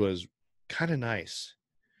 which was kind of nice.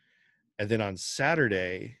 And then on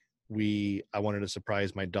Saturday, I wanted to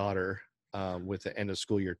surprise my daughter with the end of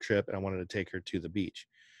school year trip, and I wanted to take her to the beach.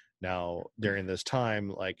 Now, during this time,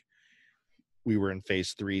 like we were in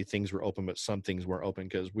phase 3, things were open, but some things weren't open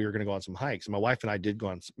because we were going to go on some hikes. And my wife and I did go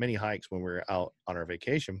on many hikes when we were out on our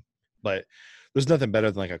vacation, but there's nothing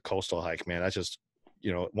better than like a coastal hike, man. That's just,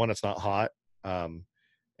 one, it's not hot, and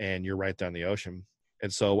you're right there on the ocean.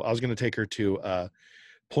 And so I was going to take her to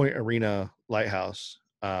Point Arena Lighthouse,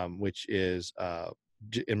 which is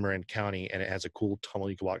in Marin County, and it has a cool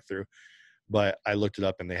tunnel you can walk through. But I looked it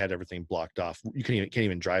up, and they had everything blocked off. You can't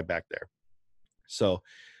even drive back there. So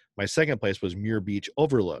my second place was Muir Beach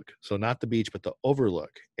Overlook. So not the beach, but the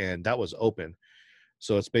overlook, and that was open.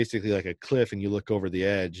 So it's basically like a cliff, and you look over the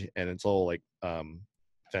edge, and it's all like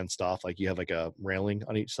fenced off. Like you have like a railing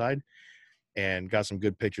on each side, and got some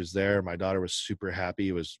good pictures there. My daughter was super happy.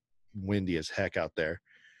 It was windy as heck out there.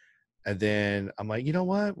 And then I'm like, you know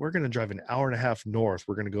what? We're going to drive an hour and a half north.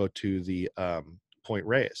 We're going to go to the Point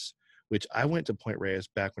Reyes, which I went to Point Reyes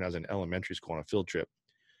back when I was in elementary school on a field trip.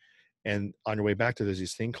 And on your way back there's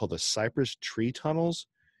this thing called the Cypress Tree Tunnels.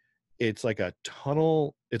 It's like a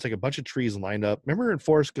tunnel. It's like a bunch of trees lined up. Remember in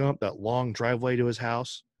Forrest Gump, that long driveway to his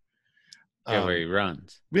house? Yeah, where he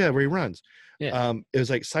runs. Yeah, where he runs. Yeah. It was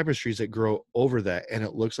like cypress trees that grow over that, and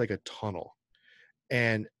it looks like a tunnel.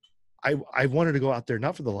 And I wanted to go out there,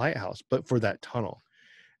 not for the lighthouse, but for that tunnel.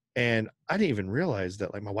 And I didn't even realize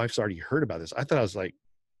that like my wife's already heard about this. I thought I was like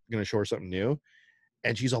going to show her something new,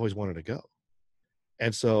 and she's always wanted to go.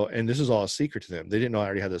 And so, and this is all a secret to them. They didn't know I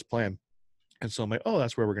already had this plan. And so I'm like, oh,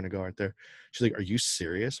 that's where we're going to go right there. She's like, are you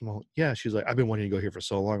serious? I'm like, yeah. She's like, I've been wanting to go here for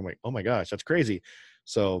so long. I'm like, oh my gosh, that's crazy.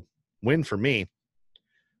 So win for me.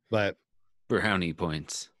 But brownie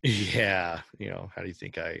points. Yeah. How do you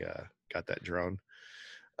think I got that drone?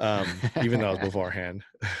 Even though it was beforehand.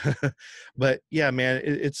 But yeah, man,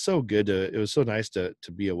 it's so good it was so nice to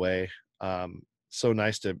be away. So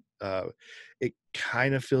nice to it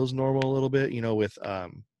kind of feels normal a little bit, with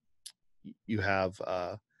you have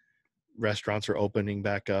restaurants are opening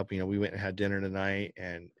back up. We went and had dinner tonight,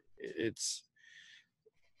 and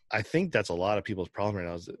I think that's a lot of people's problem right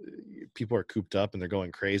now is people are cooped up and they're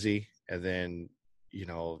going crazy, and then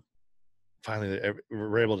finally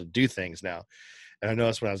we're able to do things now. And I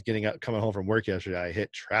noticed when I was coming home from work yesterday, I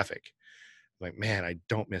hit traffic. I'm like, man, I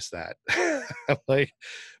don't miss that.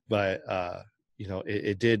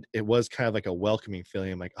 It was kind of like a welcoming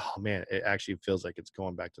feeling. I'm like, oh man, it actually feels like it's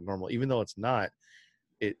going back to normal. Even though it's not,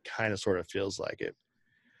 it kind of sort of feels like it.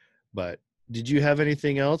 But did you have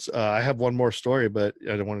anything else? I have one more story, but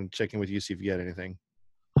I don't want to check in with you, see if you had anything.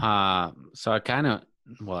 So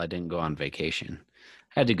I didn't go on vacation.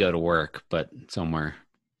 I had to go to work, but somewhere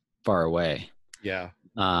far away. Yeah.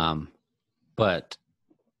 But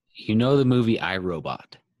the movie I,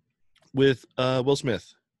 Robot with Will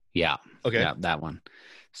Smith? Yeah. Okay. Yeah, that one.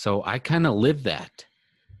 So I kind of lived that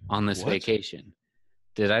on this vacation.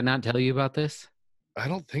 Did I not tell you about this? I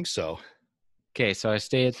don't think so. Okay, so I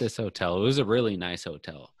stay at this hotel. It was a really nice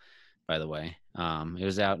hotel, by the way. It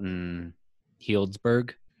was out in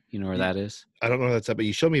Healdsburg. You know where that is? I don't know where that's at, but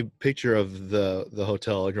you showed me a picture of the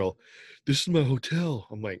hotel. A girl, this is my hotel.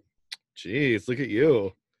 I'm like, geez, look at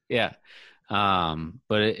you. Yeah.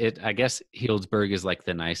 But I guess Healdsburg is like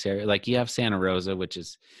the nice area. Like you have Santa Rosa, which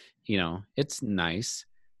is, it's nice.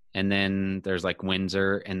 And then there's like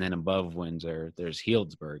Windsor, and then above Windsor there's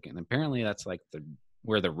Healdsburg, and apparently that's like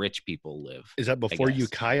where the rich people live. Is that before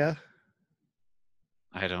Ukiah?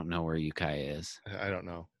 I don't know where Ukiah is. I don't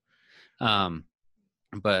know.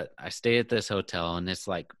 But I stay at this hotel, and it's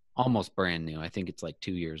like almost brand new. I think it's like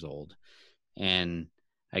 2 years old. And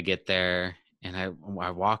I get there, and I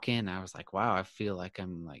walk in. I was like, wow, I feel like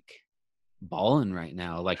I'm like balling right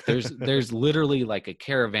now. Like there's literally like a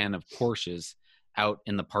caravan of Porsches out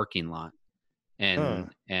in the parking lot, and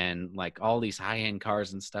like all these high-end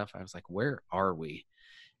cars and stuff. I was like, where are we?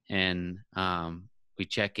 And we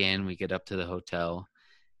check in, we get up to the hotel,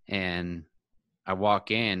 and I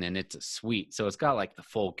walk in, and it's a suite. So it's got like the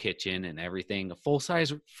full kitchen and everything, a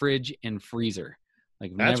full-size fridge and freezer.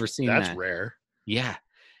 Like never seen that. That's rare. Yeah.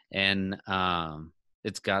 And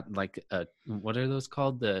it's got like what are those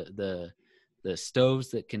called? The stoves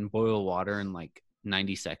that can boil water in like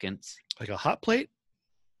 90 seconds. Like a hot plate?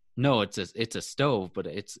 No, it's a stove, but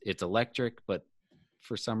it's electric, but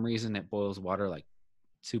for some reason it boils water like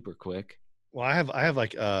super quick. Well, I have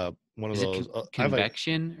like one of those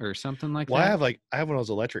convection or something like that. I have one of those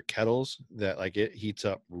electric kettles that like it heats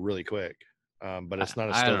up really quick. But it's not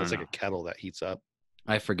a stove, it's like a kettle that heats up.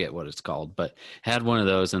 I forget what it's called, but had one of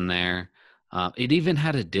those in there. It even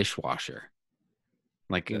had a dishwasher.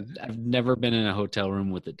 Like I've never been in a hotel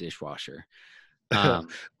room with a dishwasher.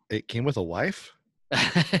 It came with a wife?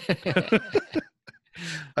 I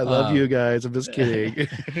love you guys. I'm just kidding.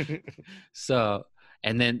 So,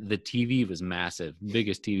 and then the TV was massive.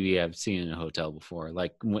 Biggest TV I've seen in a hotel before.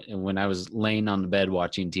 Like when I was laying on the bed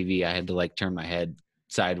watching TV, I had to like turn my head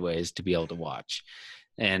sideways to be able to watch.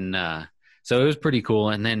 And so it was pretty cool.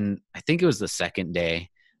 And then I think it was the second day.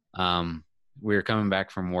 We were coming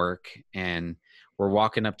back from work, and we're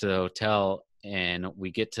walking up to the hotel, and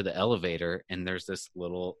we get to the elevator, and there's this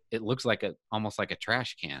little, it looks like almost like a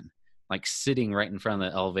trash can, like sitting right in front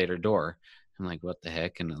of the elevator door. I'm like, what the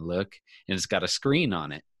heck? And I look, and it's got a screen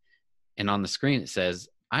on it. And on the screen, it says,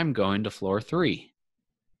 I'm going to floor 3.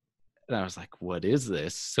 And I was like, what is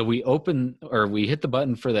this? So we hit the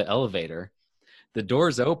button for the elevator. The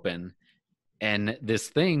doors open, and this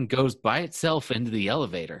thing goes by itself into the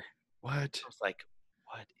elevator. What? I was like,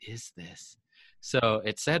 what is this? So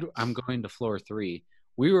it said, I'm going to floor 3.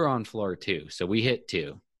 We were on floor 2. So we hit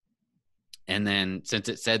 2. And then since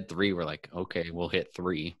it said 3, we're like, okay, we'll hit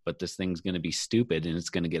 3, but this thing's going to be stupid and it's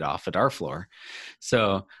going to get off at our floor.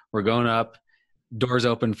 So we're going up, doors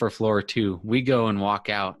open for floor 2. We go and walk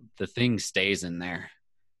out. The thing stays in there.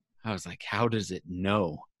 I was like, how does it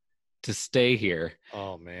know to stay here?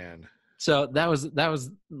 Oh man. So that was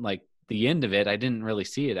like the end of it. I didn't really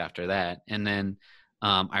see it after that. And then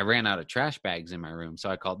I ran out of trash bags in my room. So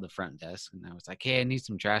I called the front desk, and I was like, hey, I need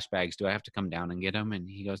some trash bags. Do I have to come down and get them? And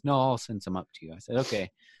he goes, no, I'll send some up to you. I said, okay.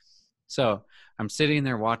 So I'm sitting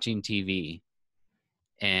there watching TV,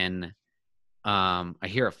 and I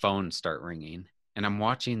hear a phone start ringing, and I'm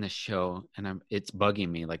watching the show, and it's bugging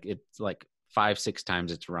me. Like it's like 5-6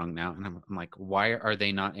 times it's rung now. And I'm like, why are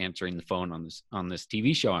they not answering the phone on this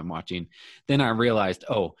TV show I'm watching? Then I realized,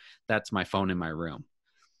 oh, that's my phone in my room.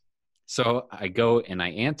 So I go and I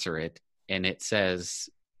answer it, and it says,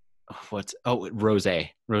 Rose.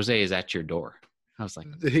 Rose is at your door. I was like,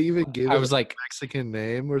 did he even give a Mexican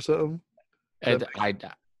name or something?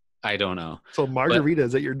 I don't know. So Margarita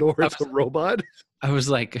is at your door. It's a robot. I was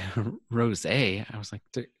like, Rose. I was like,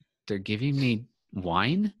 they're giving me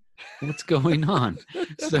wine? What's going on?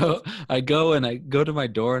 So I go to my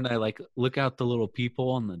door, and I like look out the little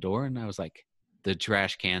peephole on the door, and I was like, the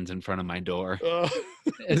trash can's in front of my door.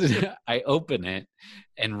 I open it,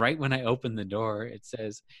 and right when I open the door, it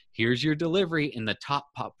says, here's your delivery, and the top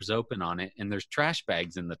pops open on it, and there's trash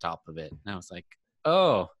bags in the top of it. And I was like,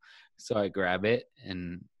 oh. So I grab it,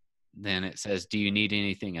 and then it says, do you need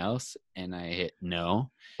anything else? And I hit no.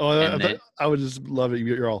 I would just love it.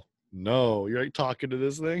 You're all, no, you're like talking to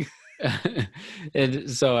this thing. And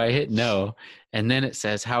so I hit no, and then it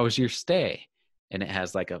says, how was your stay? And it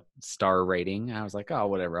has like a star rating. I was like, oh,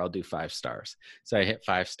 whatever, I'll do 5 stars. So I hit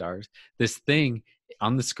 5 stars. This thing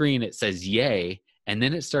on the screen, it says yay. And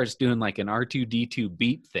then it starts doing like an R2-D2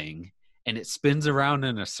 beep thing. And it spins around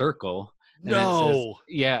in a circle. And no.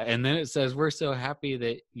 And then it says, we're so happy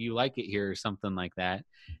that you like it here, or something like that.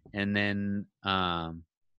 And then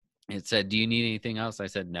it said, do you need anything else? I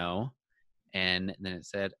said, no. And then it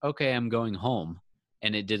said, okay, I'm going home.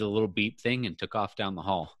 And it did a little beep thing and took off down the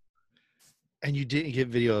hall. And you didn't get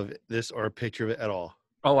video of this or a picture of it at all?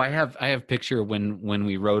 Oh, I have picture when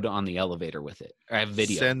we rode on the elevator with it. I have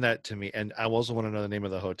video. Send that to me. And I also want to know the name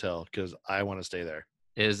of the hotel, because I want to stay there.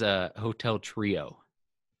 It is a Hotel Trio.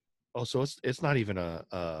 Oh, so it's not even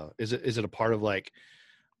is it a part of like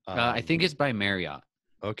I think it's by Marriott.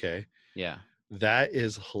 okay. Yeah. That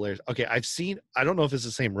is hilarious. Okay, I don't know if it's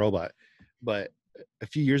the same robot, but a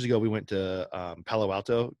few years ago we went to Palo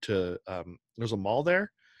Alto to there's a mall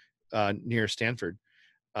there near Stanford.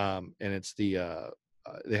 And it's they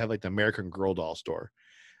have like the American Girl doll store.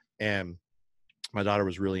 And my daughter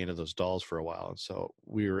was really into those dolls for a while. And so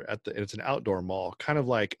we were it's an outdoor mall, kind of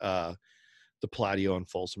like the Palladio in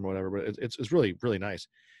Folsom or whatever, but it's really, really nice.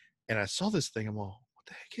 And I saw this thing. I'm all, what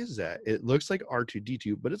the heck is that? It looks like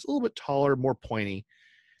R2D2, but it's a little bit taller, more pointy.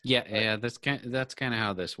 Yeah, yeah, that's kind of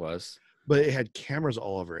how this was. But it had cameras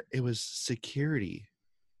all over it. It was security.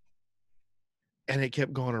 And it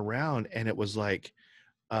kept going around, and it was like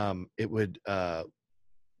it would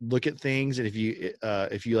look at things, and if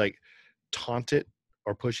you like taunt it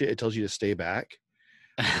or push it, it tells you to stay back.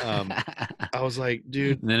 I was like,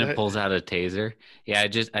 dude. And then it pulls out a taser. Yeah,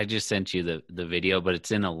 I just sent you the video, but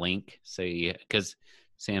it's in a link. So because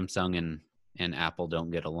Samsung and Apple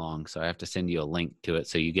don't get along, so I have to send you a link to it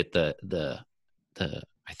so you get the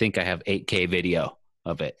I think I have 8K video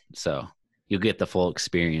of it, so you get the full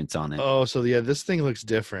experience on it. Oh, so yeah, this thing looks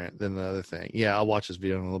different than the other thing. Yeah, I'll watch this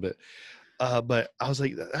video in a little bit. But I was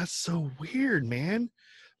like, that's so weird, man.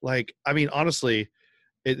 Like, I mean, honestly,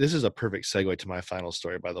 this is a perfect segue to my final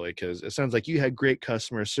story, by the way, because it sounds like you had great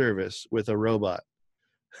customer service with a robot.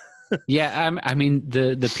 Yeah, I mean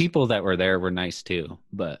the people that were there were nice too,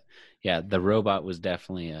 but yeah, the robot was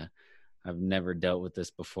definitely I've never dealt with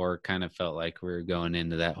this before. Kind of felt like we were going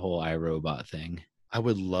into that whole iRobot thing. I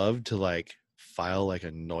would love to like file like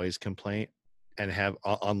a noise complaint and have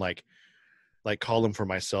on like call them for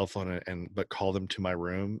my cell phone but call them to my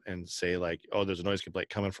room and say like, oh, there's a noise complaint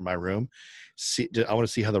coming from my room. I want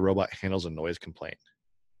to see how the robot handles a noise complaint.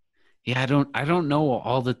 Yeah, I don't know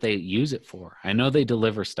all that they use it for. I know they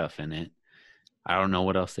deliver stuff in it. I don't know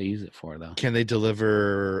what else they use it for though. Can they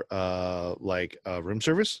deliver like room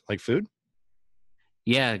service, like food?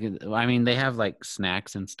 Yeah, I mean they have like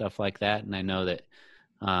snacks and stuff like that, and I know that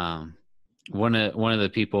one of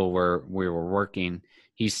the people where we were working,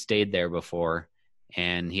 he stayed there before,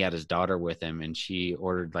 and he had his daughter with him, and she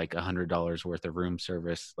ordered like $100 worth of room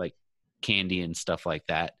service, like candy and stuff like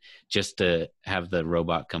that, just to have the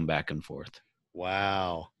robot come back and forth.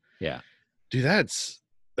 Wow. Yeah. Dude, that's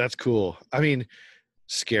cool. I mean,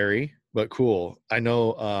 scary, but cool. I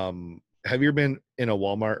know. Have you ever been in a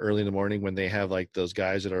Walmart early in the morning when they have like those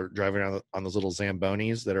guys that are driving around on those little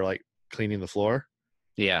Zambonis that are like cleaning the floor?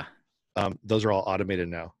 Yeah. Those are all automated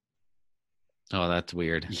now. Oh, that's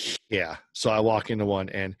weird. Yeah. So I walk into one,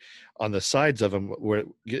 and on the sides of them, where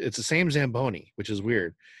it's the same Zamboni, which is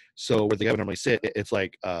weird. So where the guy would normally sit, it's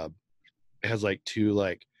like it has like two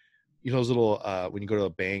like, you know, those little when you go to a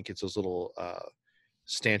bank, it's those little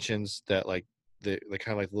stanchions that like the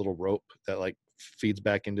kind of like the little rope that like feeds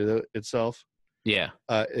back into itself. Yeah.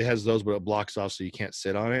 It has those, but it blocks off so you can't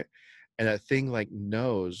sit on it. And that thing like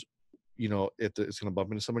knows, you know, if it's going to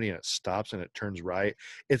bump into somebody, and it stops and it turns right.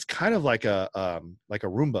 It's kind of like a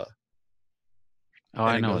Roomba. Oh,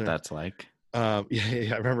 I know what that's like. Yeah,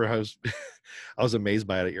 I remember I was amazed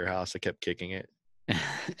by it at your house. I kept kicking it.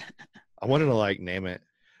 I wanted to like name it.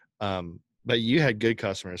 But you had good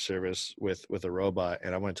customer service with a robot,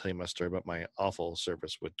 and I want to tell you my story about my awful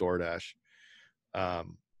service with DoorDash.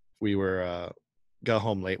 We got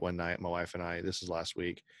home late one night, my wife and I. This is last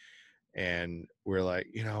week, and we're like,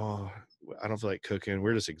 you know, I don't feel like cooking.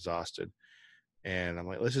 We're just exhausted, and I'm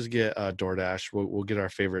like, let's just get DoorDash. We'll get our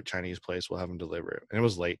favorite Chinese place. We'll have them deliver it. And it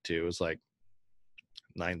was late too. It was like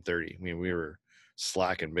 9:30. I mean, we were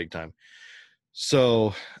slacking big time.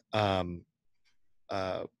 So, my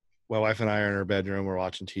wife and I are in our bedroom. We're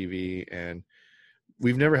watching TV, and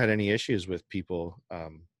we've never had any issues with people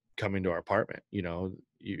coming to our apartment. You know,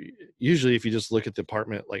 usually if you just look at the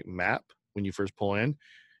apartment like map when you first pull in,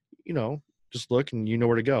 you know, just look and you know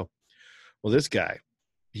where to go. Well, this guy,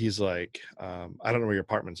 he's like, I don't know where your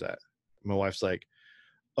apartment's at. My wife's like,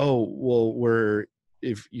 oh, well,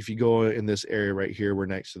 if you go in this area right here, we're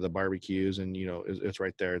next to the barbecues, and you know, it's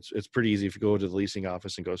right there. It's pretty easy if you go to the leasing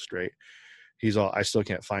office and go straight. He's all, I still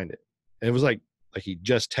can't find it. And it was like he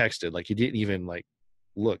just texted, like he didn't even like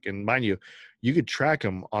look. And mind you, you could track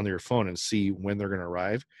them on your phone and see when they're going to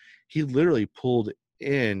arrive. He literally pulled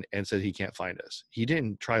in and said he can't find us. He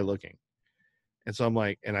didn't try looking. And so I'm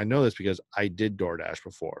like, and I know this because I did DoorDash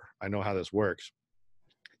before. I know how this works.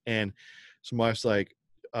 And so my wife's like,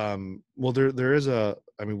 well, there is I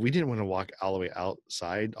mean, we didn't want to walk all the way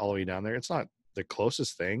outside, all the way down there. It's not the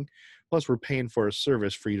closest thing. Plus, we're paying for a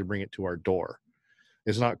service for you to bring it to our door.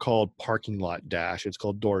 It's not called Parking Lot Dash. It's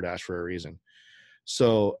called DoorDash for a reason.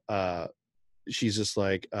 So she's just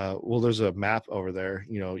like, well, there's a map over there,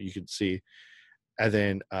 you know, you could see. And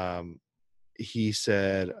then he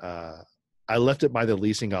said, I left it by the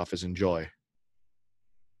leasing office in Joy.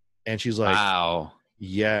 And she's like, Wow.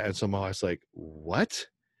 yeah. And so my wife's like, what?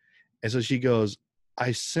 And so she goes,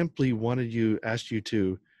 I simply asked you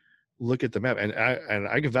to look at the map. And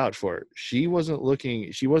I can vouch for it. She wasn't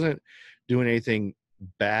doing anything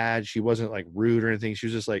bad. She wasn't like rude or anything. She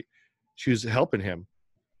was just like, she was helping him.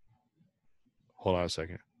 Hold on a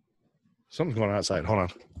second. Something's going on outside. Hold on.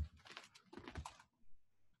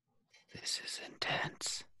 This is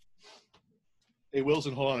intense. Hey,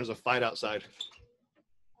 Wilson, hold on. There's a fight outside.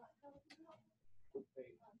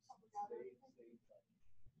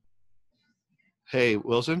 Hey,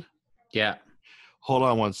 Wilson. Yeah. Hold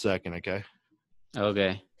on 1 second, okay?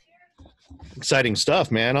 Okay. Exciting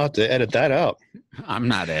stuff, man. I'll have to edit that out. I'm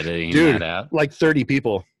not editing Dude, that out. like 30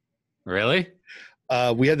 people. Really?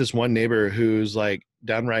 We had this one neighbor who's like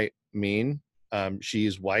downright mean.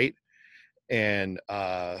 She's white and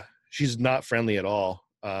she's not friendly at all.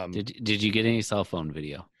 Did you get any cell phone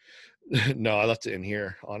video? No, I left it in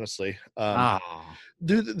here, honestly. Oh.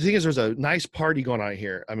 Dude, the thing is, there's a nice party going on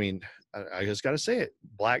here. I mean, I just got to say it.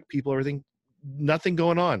 Black people, everything, nothing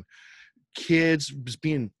going on. Kids just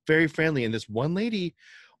being very friendly. And this one lady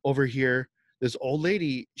over here, this old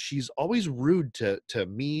lady, she's always rude to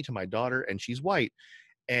me, to my daughter, and she's white.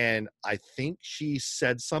 And I think she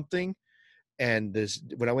said something. And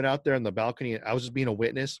when I went out there on the balcony, I was just being a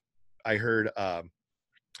witness. I heard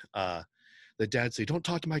the dad say, "Don't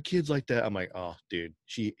talk to my kids like that." I'm like, "Oh, dude,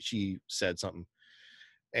 she said something."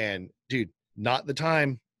 And dude, not the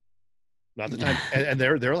time. And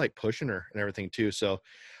they're like pushing her and everything too. So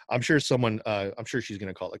I'm sure she's going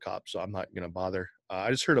to call the cops. So I'm not going to bother. I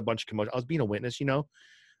just heard a bunch of commotion. I was being a witness, you know.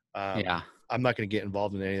 Yeah. I'm not going to get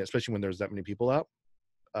involved in anything, especially when there's that many people out.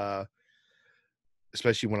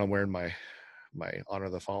 Especially when I'm wearing my Honor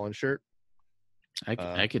the Fallen shirt.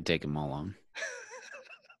 I could take them all on.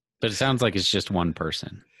 But it sounds like it's just one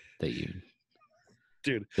person that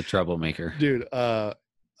dude, the troublemaker. Dude,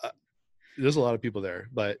 there's a lot of people there,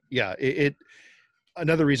 but yeah, it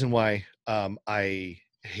another reason why I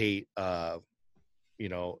hate you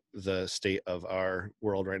know, the state of our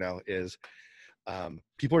world right now is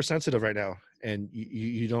people are sensitive right now, and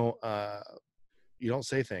you don't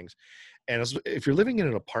say things. And if you're living in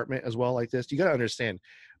an apartment as well like this, you got to understand,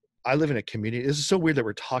 I live in a community. This is so weird that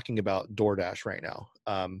we're talking about DoorDash right now,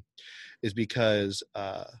 is because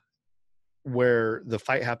where the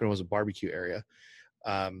fight happened was a barbecue area.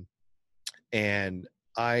 And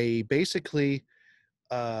I basically,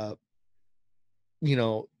 you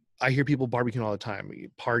know, I hear people barbecuing all the time,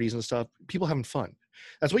 parties and stuff, people having fun.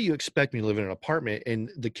 That's what you expect when you live in an apartment in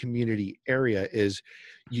the community area. Is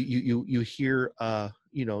you hear,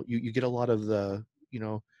 you know, you get a lot of the, you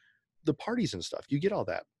know, the parties and stuff. You get all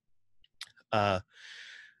that.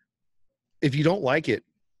 If you don't like it,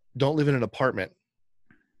 don't live in an apartment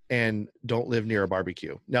and don't live near a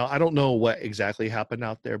barbecue. Now, I don't know what exactly happened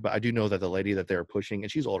out there, but I do know that the lady that they're pushing,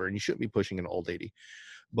 and she's older, and you shouldn't be pushing an old lady,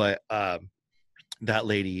 but that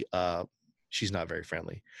lady, she's not very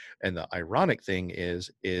friendly. And the ironic thing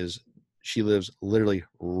is she lives literally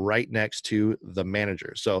right next to the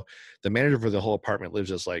manager. So the manager for the whole apartment lives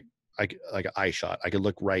just like an eye shot. I could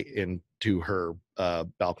look right into her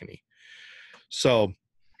balcony. So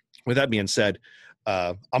with that being said,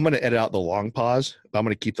 I'm going to edit out the long pause, but I'm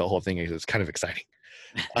going to keep the whole thing because it's kind of exciting.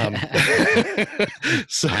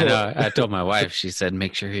 So I know. I told my wife. She said,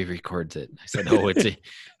 "Make sure he records it." I said, "Oh,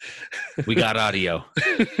 we got audio."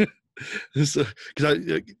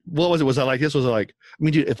 What was it? Was I like this? Was I like? I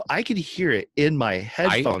mean, dude, if I could hear it in my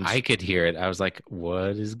headphones, I could hear it. I was like,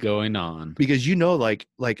 "What is going on?" Because you know, like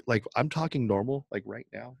I'm talking normal, like right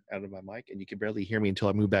now, out of my mic, and you can barely hear me until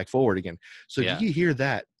I move back forward again. So if you hear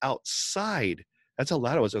that outside, that's how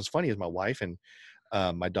loud it was. It was funny as my wife and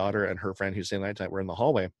my daughter and her friend who's staying the night were in the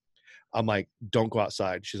hallway. I'm like, "Don't go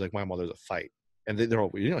outside." She's like, "Mom, there's a fight." And they're all,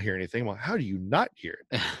 "You don't hear anything." I'm like, "How do you not hear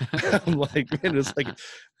it?" I'm like, "Man, it's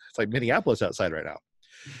like Minneapolis outside right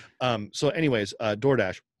now." So anyways,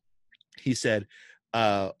 DoorDash, he said,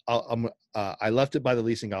 I left it by the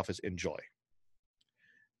leasing office in Joy.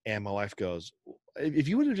 And my wife goes, "If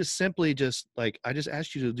you would have just simply I just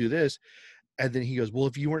asked you to do this." And then he goes, "Well,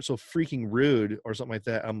 if you weren't so freaking rude or something like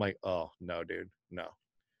that." I'm like, "Oh no, dude, no."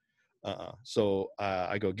 So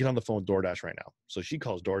I go, "Get on the phone with DoorDash right now." So she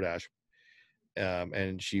calls DoorDash,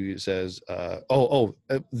 and she says,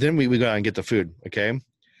 then we go out and get the food. Okay,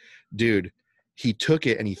 dude, he took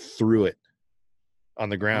it and he threw it on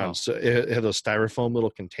the ground. Oh. So it had those styrofoam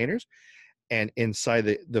little containers, and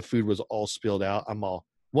inside the food was all spilled out. I'm all,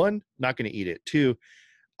 one, not going to eat it. Two,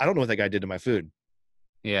 I don't know what that guy did to my food.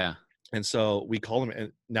 Yeah. And so we called him,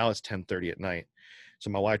 and now it's 10:30 at night. So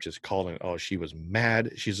my wife just called, and oh, she was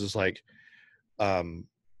mad. She's just like,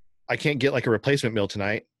 I can't get like a replacement meal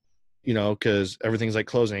tonight, because everything's like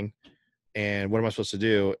closing. And what am I supposed to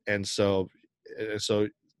do? And so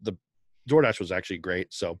the DoorDash was actually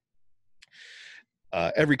great. So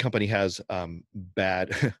every company has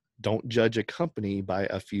bad. Don't judge a company by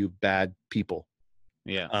a few bad people.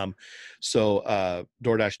 Yeah. So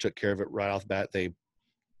DoorDash took care of it right off the bat. They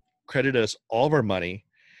credited us all of our money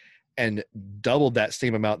and doubled that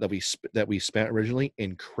same amount that we spent originally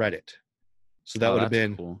in credit. So that would have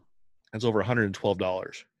been cool. That's over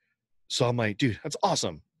 $112. So I'm like, dude, that's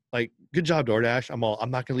awesome. Like, good job, DoorDash.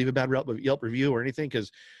 I'm not gonna leave a bad Yelp review or anything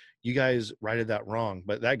because you guys righted that wrong.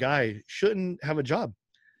 But that guy shouldn't have a job,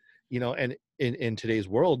 And in today's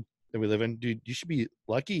world that we live in, dude, you should be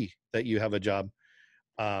lucky that you have a job.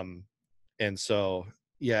 And so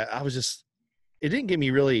yeah, it didn't get me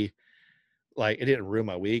really, like, it didn't ruin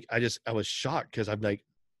my week. I was shocked because I'm like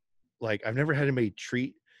I've never had anybody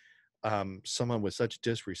treat someone with such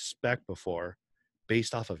disrespect before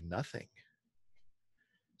based off of nothing.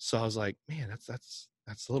 So I was like, man, that's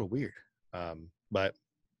a little weird. But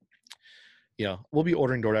we'll be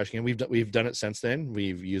ordering DoorDash again. We've done it since then.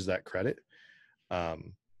 We've used that credit.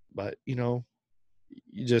 But you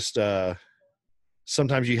just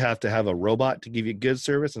sometimes you have to have a robot to give you good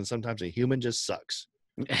service, and sometimes a human just sucks.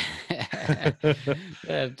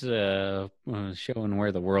 That's showing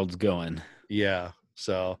where the world's going. Yeah.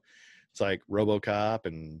 So it's like RoboCop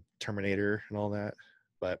and Terminator and all that.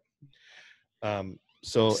 But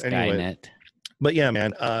so anyway, Skynet. But yeah,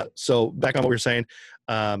 man. So back on what we were saying,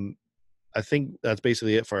 I think that's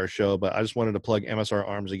basically it for our show. But I just wanted to plug MSR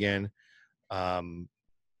Arms again.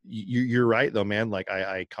 You're right though, man. Like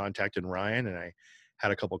I contacted Ryan and I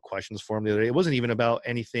had a couple of questions for him the other day. It wasn't even about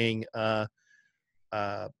anything that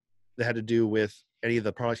had to do with any of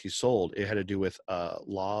the products he sold. It had to do with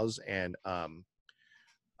laws and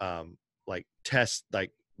like tests.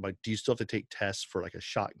 Like, do you still have to take tests for like a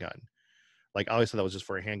shotgun? Like, I always thought that was just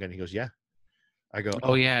for a handgun. He goes, yeah. I go,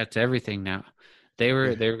 oh yeah, it's everything now. They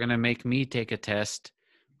were gonna make me take a test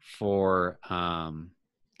for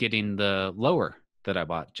getting the lower that I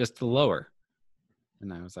bought, just the lower.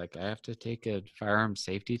 And I was like, I have to take a firearm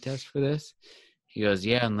safety test for this? He goes,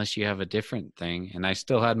 yeah, unless you have a different thing. And I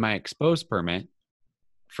still had my exposed permit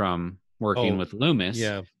from working with Loomis.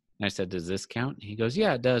 Yeah. And I said, does this count? He goes,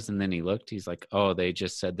 yeah, it does. And then he looked, he's like, oh, they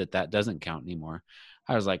just said that doesn't count anymore.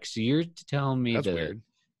 I was like, so you're telling me that's that weird.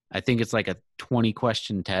 I think it's like a 20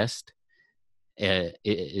 question test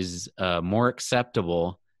is more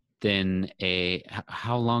acceptable than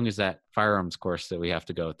how long is that firearms course that we have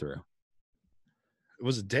to go through? It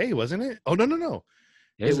was a day, wasn't it? Oh, no.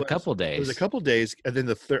 It was a couple days. It was a couple days. And then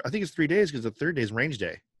I think it's 3 days because the third day is range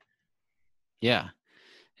day. Yeah.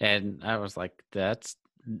 And I was like, that's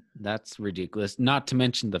ridiculous. Not to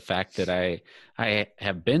mention the fact that I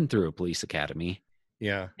have been through a police academy.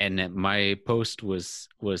 Yeah. And that my post was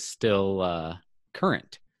still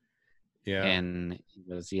current. Yeah. And it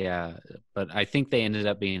was, yeah. But I think they ended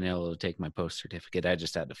up being able to take my post certificate. I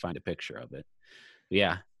just had to find a picture of it. But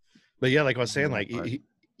yeah. But yeah, like I was saying, like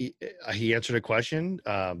he answered a question.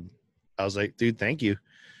 I was like, dude, thank you.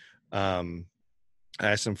 I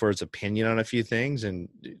asked him for his opinion on a few things. And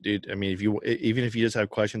dude, I mean, even if you just have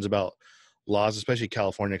questions about laws, especially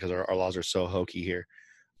California, because our laws are so hokey here,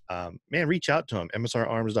 man, reach out to him,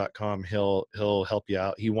 msrarms.com. He'll help you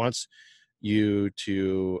out. He wants you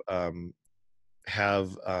to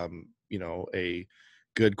have a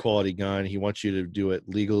good quality gun. He wants you to do it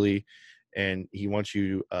legally, and he wants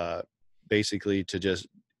you basically to just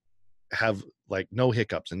have like no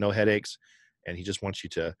hiccups and no headaches, and he just wants you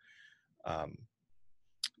to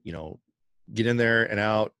get in there and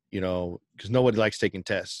out, because nobody likes taking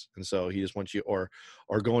tests. And so he just wants you, or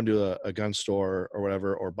going to a gun store or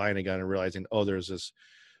whatever, or buying a gun and realizing, oh, there's this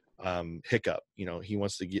hiccup. He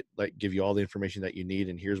wants to give you all the information that you need,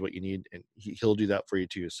 and here's what you need, and he'll do that for you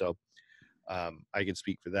too. So I can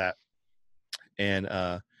speak for that. And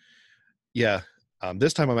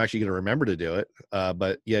this time I'm actually going to remember to do it.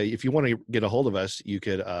 But yeah, if you want to get a hold of us, you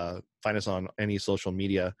could find us on any social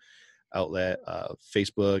media outlet,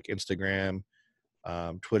 Facebook, Instagram,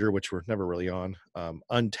 Twitter, which we're never really on,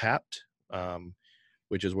 Untapped,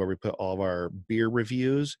 which is where we put all of our beer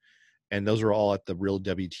reviews, and those are all at the Real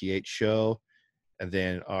WTH Show. And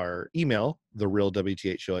then our email,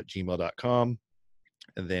 therealwthshow@gmail.com.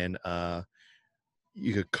 And then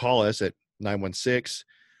you could call us at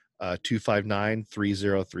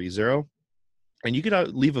 916-259-3030. And you could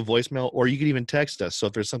leave a voicemail, or you could even text us. So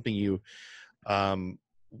if there's something you want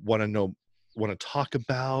to talk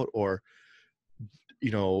about, or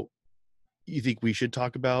you think we should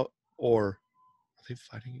talk about, or are they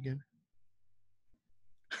fighting again?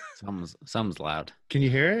 Something's loud. Can you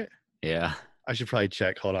hear it? Yeah. I should probably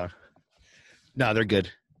check. Hold on. No, they're good.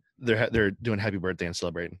 They're doing happy birthday and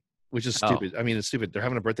celebrating, which is stupid. I mean, it's stupid. They're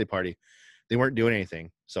having a birthday party. They weren't doing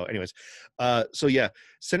anything. So anyways, so yeah,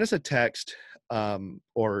 send us a text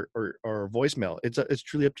or voicemail. It's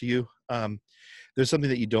truly up to you. There's something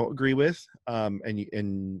that you don't agree with, and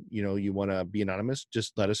you want to be anonymous,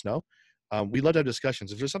 just let us know. We love to have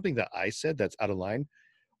discussions. If there's something that I said that's out of line,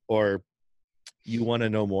 or you want to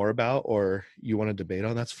know more about, or you want to debate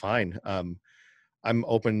on, that's fine. I'm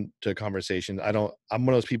open to conversation. I'm one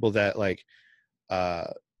of those people that, like,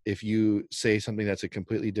 if you say something that's a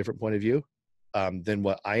completely different point of view than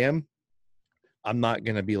what I am, I'm not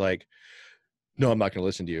going to be like, no, I'm not going to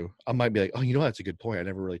listen to you. I might be like, oh, that's a good point. I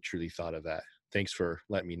never really truly thought of that. Thanks for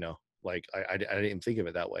letting me know. Like, I didn't think of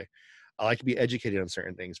it that way. I like to be educated on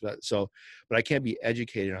certain things, but I can't be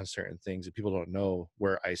educated on certain things if people don't know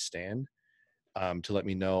where I stand, to let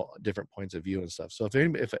me know different points of view and stuff. So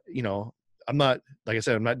if I'm not, like I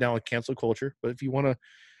said, I'm not down with cancel culture, but if you want to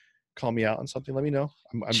call me out on something, let me know.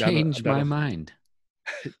 I'm Change down my mind.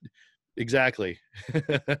 Exactly.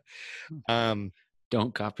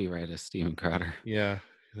 Don't copyright us, Steven Crowder. Yeah.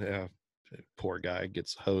 Poor guy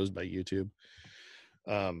gets hosed by YouTube.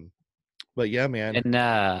 But yeah, man. And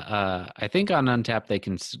I think on Untappd they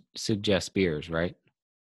can suggest beers, right?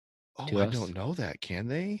 Oh, I don't know that. Can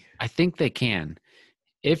they? I think they can.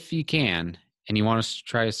 If you can, and you want us to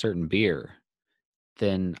try a certain beer,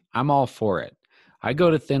 then I'm all for it. I go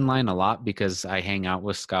to Thin Line a lot because I hang out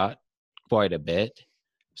with Scott quite a bit.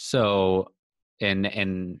 So,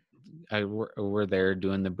 and we're there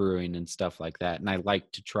doing the brewing and stuff like that. And I like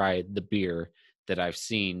to try the beer that I've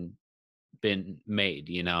seen been made,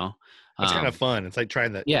 It's kind of fun. It's like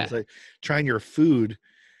trying it's like trying your food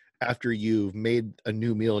after you've made a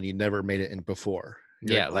new meal and you never made it in before.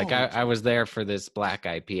 You're I was there for this black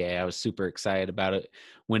IPA. I was super excited about it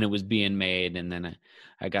when it was being made, and then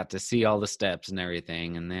I got to see all the steps and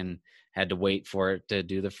everything, and then had to wait for it to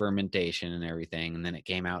do the fermentation and everything, and then it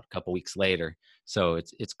came out a couple weeks later. So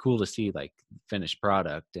it's cool to see like finished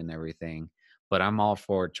product and everything. But I'm all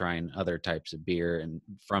for trying other types of beer and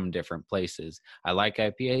from different places. I like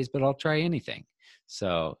IPAs, but I'll try anything.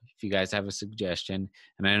 So if you guys have a suggestion,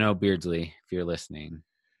 and I know Beardsley, if you're listening,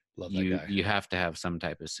 love that guy. You have to have some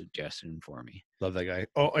type of suggestion for me. Love that guy.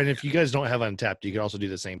 Oh, and if you guys don't have Untappd, you can also do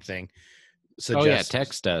the same thing.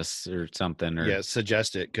 Text us or something. Or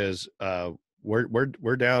suggest it, because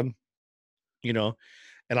we're down. And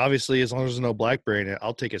obviously, as long as there's no blackberry in it,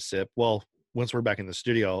 I'll take a sip. Well, once we're back in the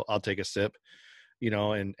studio, I'll take a sip,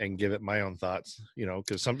 and give it my own thoughts.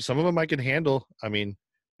 Because some of them I can handle. I mean,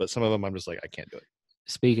 but some of them I'm just like, I can't do it.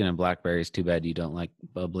 Speaking of blackberries, too bad you don't like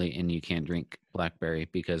bubbly and you can't drink blackberry,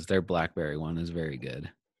 because their blackberry one is very good.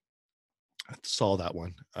 I saw that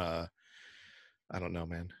one. I don't know,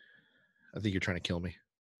 man. I think you're trying to kill me.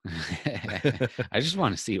 I just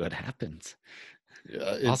want to see what happens.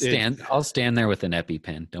 Yeah, I'll stand there with an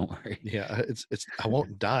EpiPen. Don't worry. Yeah, it's. I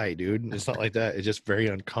won't die, dude. It's not like that. It's just very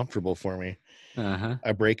uncomfortable for me. Uh-huh.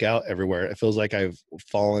 I break out everywhere. It feels like I've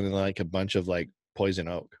fallen in like a bunch of like poison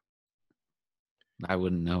oak. I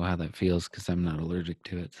wouldn't know how that feels because I'm not allergic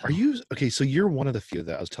to it. So. Are you okay? So you're one of the few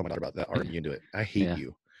that I was telling my daughter about that aren't immune to it. I hate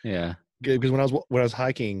you. Yeah. Because when I was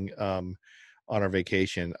hiking on our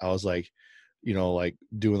vacation, I was like, like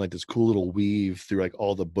doing like this cool little weave through like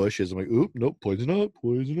all the bushes. I'm like, oop, nope, poison oak.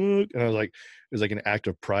 And I was like, it was like an act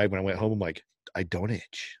of pride when I went home. I'm like, I don't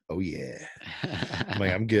itch. Oh yeah. I'm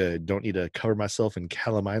like, I'm good. Don't need to cover myself in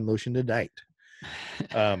calamine lotion tonight.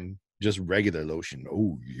 Just regular lotion.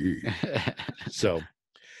 Oh yeah. So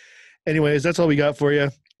anyways, that's all we got for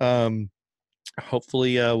you.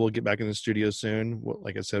 Hopefully we'll get back in the studio soon.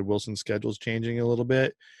 Like I said, Wilson's schedule's changing a little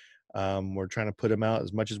bit. We're trying to put him out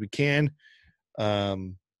as much as we can. But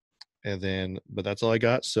that's all I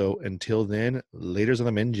got. So until then, laters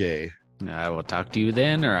on the MJ. I will talk to you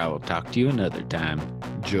then, or I will talk to you another time.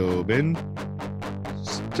 Jobin.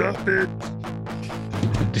 Stop it.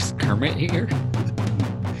 Does Kermit here?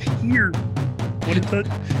 Here. What is that?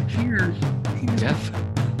 Here. Jeff.